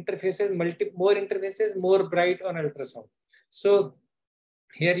there are interfaces, more interfaces, more bright on ultrasound. So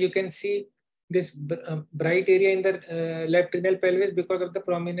here you can see this bright area in the left renal pelvis because of the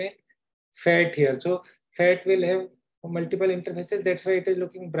prominent fat here. So fat will have multiple interfaces. That's why it is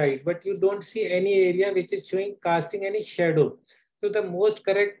looking bright. But you don't see any area which is showing casting any shadow. So the most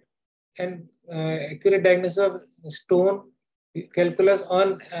correct and accurate diagnosis of stone calculus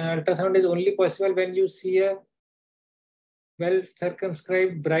on ultrasound is only possible when you see a well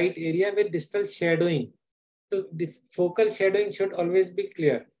circumscribed bright area with distal shadowing. So the focal shadowing should always be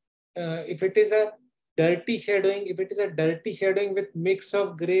clear. If it is a dirty shadowing, with mix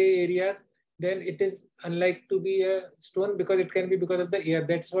of gray areas, then it is unlike to be a stone because it can be because of the air.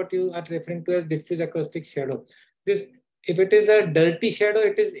 That's what you are referring to as diffuse acoustic shadow. If it is a dirty shadow,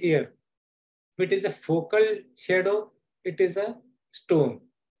 it is air. If it is a focal shadow, it is a stone.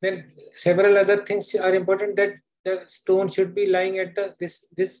 Then several other things are important, that the stone should be lying at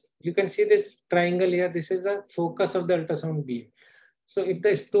this you can see this triangle here. This is a focus of the ultrasound beam. So if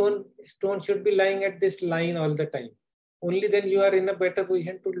the stone should be lying at this line all the time, only then you are in a better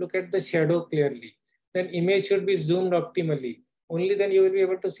position to look at the shadow clearly. Then image should be zoomed optimally. Only then you will be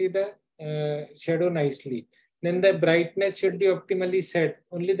able to see the shadow nicely. Then the brightness should be optimally set.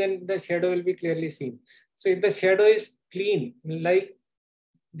 Only then the shadow will be clearly seen. So if the shadow is clean, like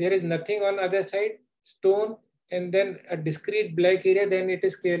there is nothing on other side, stone, and then a discrete black area, then it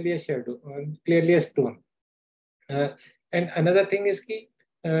is clearly a shadow, clearly a stone. And another thing is ki,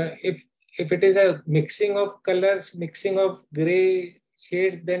 if it is a mixing of colors, mixing of gray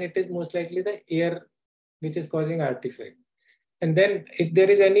shades, then it is most likely the air which is causing artifact. And then if there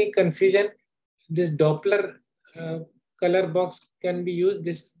is any confusion, this Doppler color box can be used.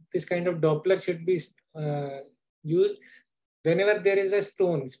 This kind of Doppler should be used. Whenever there is a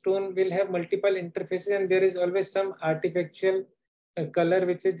stone will have multiple interfaces, and there is always some artificial color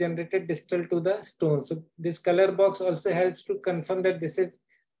which is generated distal to the stone. So this color box also helps to confirm that this is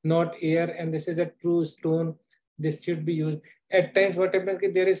not air and this is a true stone. This should be used. At times what happens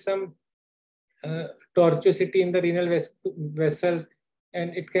is there is some tortuosity in the renal vessels,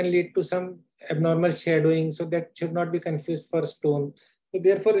 and it can lead to some abnormal shadowing. So that should not be confused for stone. So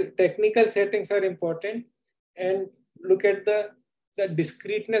therefore technical settings are important, and look at the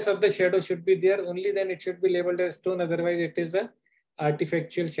discreteness of the shadow should be there. Only then it should be labeled as stone. Otherwise it is a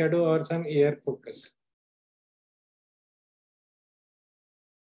artificial shadow or some air focus.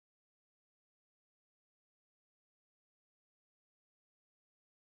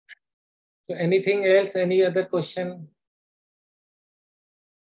 So anything else, any other question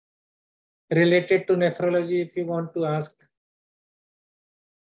related to nephrology if you want to ask?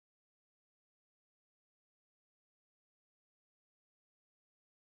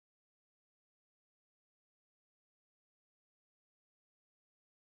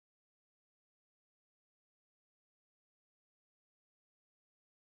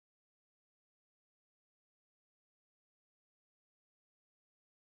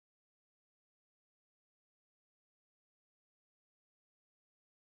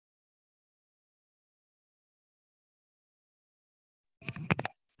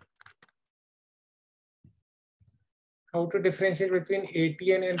 How to differentiate between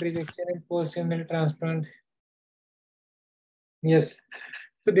ATN and rejection in post-renal transplant? Yes.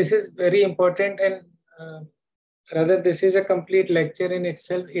 So this is very important, and rather this is a complete lecture in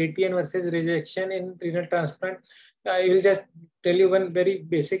itself, ATN versus rejection in renal transplant. I will just tell you one very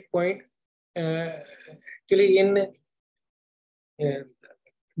basic point. Actually in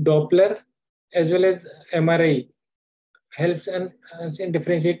Doppler as well as MRI helps in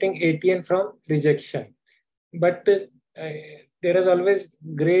differentiating ATN from rejection. But there is always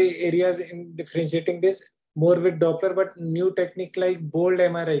gray areas in differentiating this, more with Doppler, but new technique like bold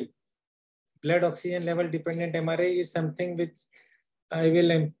MRI, blood oxygen level dependent MRI, is something which I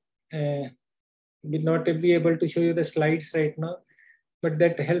will not be able to show you the slides right now, but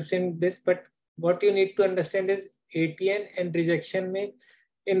that helps in this. But what you need to understand is ATN and rejection.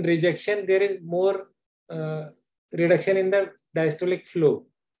 In rejection, there is more reduction in the diastolic flow.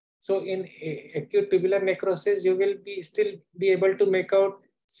 So in acute tubular necrosis, you will still be able to make out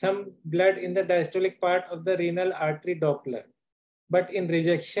some blood in the diastolic part of the renal artery Doppler. But in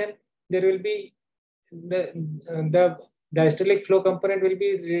rejection, there will be the diastolic flow component will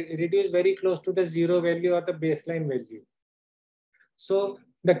be reduced very close to the zero value or the baseline value. So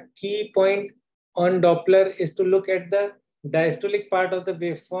the key point on Doppler is to look at the diastolic part of the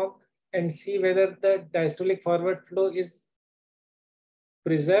waveform and see whether the diastolic forward flow is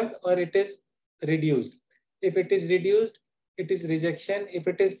preserved or it is reduced. If it is reduced, it is rejection. If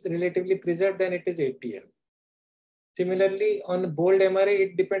it is relatively preserved, then it is ATM. Similarly, on bold MRI,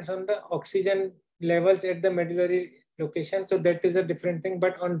 it depends on the oxygen levels at the medullary location. So that is a different thing.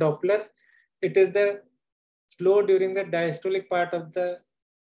 But on Doppler, it is the flow during the diastolic part of the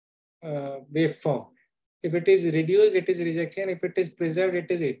waveform. If it is reduced, it is rejection. If it is preserved,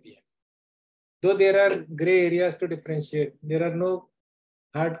 it is ATM. Though there are gray areas to differentiate, there are no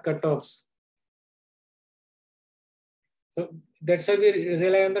hard cutoffs. So that's why we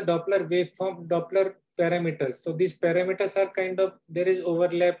rely on the Doppler waveform, Doppler parameters. So these parameters are kind of, there is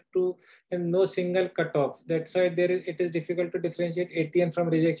overlap to and no single cutoff. That's why it is difficult to differentiate ATM from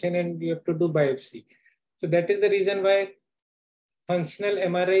rejection and you have to do biopsy. So that is the reason why functional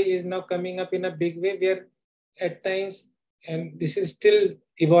MRI is now coming up in a big way, where at times, and this is still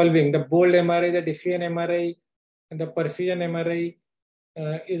evolving, the bold MRI, the diffusion MRI, and the perfusion MRI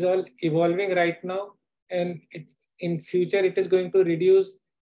is all evolving right now. And in future, it is going to reduce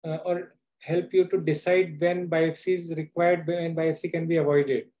or help you to decide when biopsy is required, when biopsy can be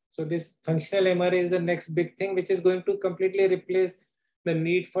avoided. So this functional MRI is the next big thing, which is going to completely replace the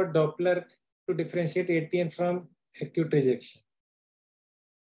need for Doppler to differentiate ATN from acute rejection.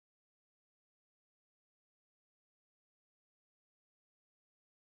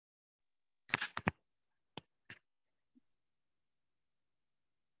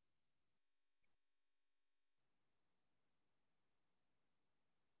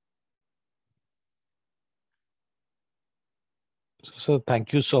 So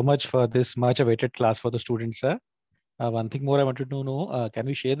thank you so much for this much awaited class for the students, sir. One thing more I wanted to know, can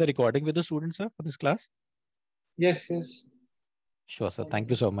we share the recording with the students, sir, for this class? Yes, yes. Sure, sir. Thank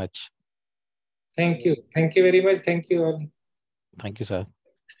you so much. Thank you. Thank you very much. Thank you all. Thank you, sir.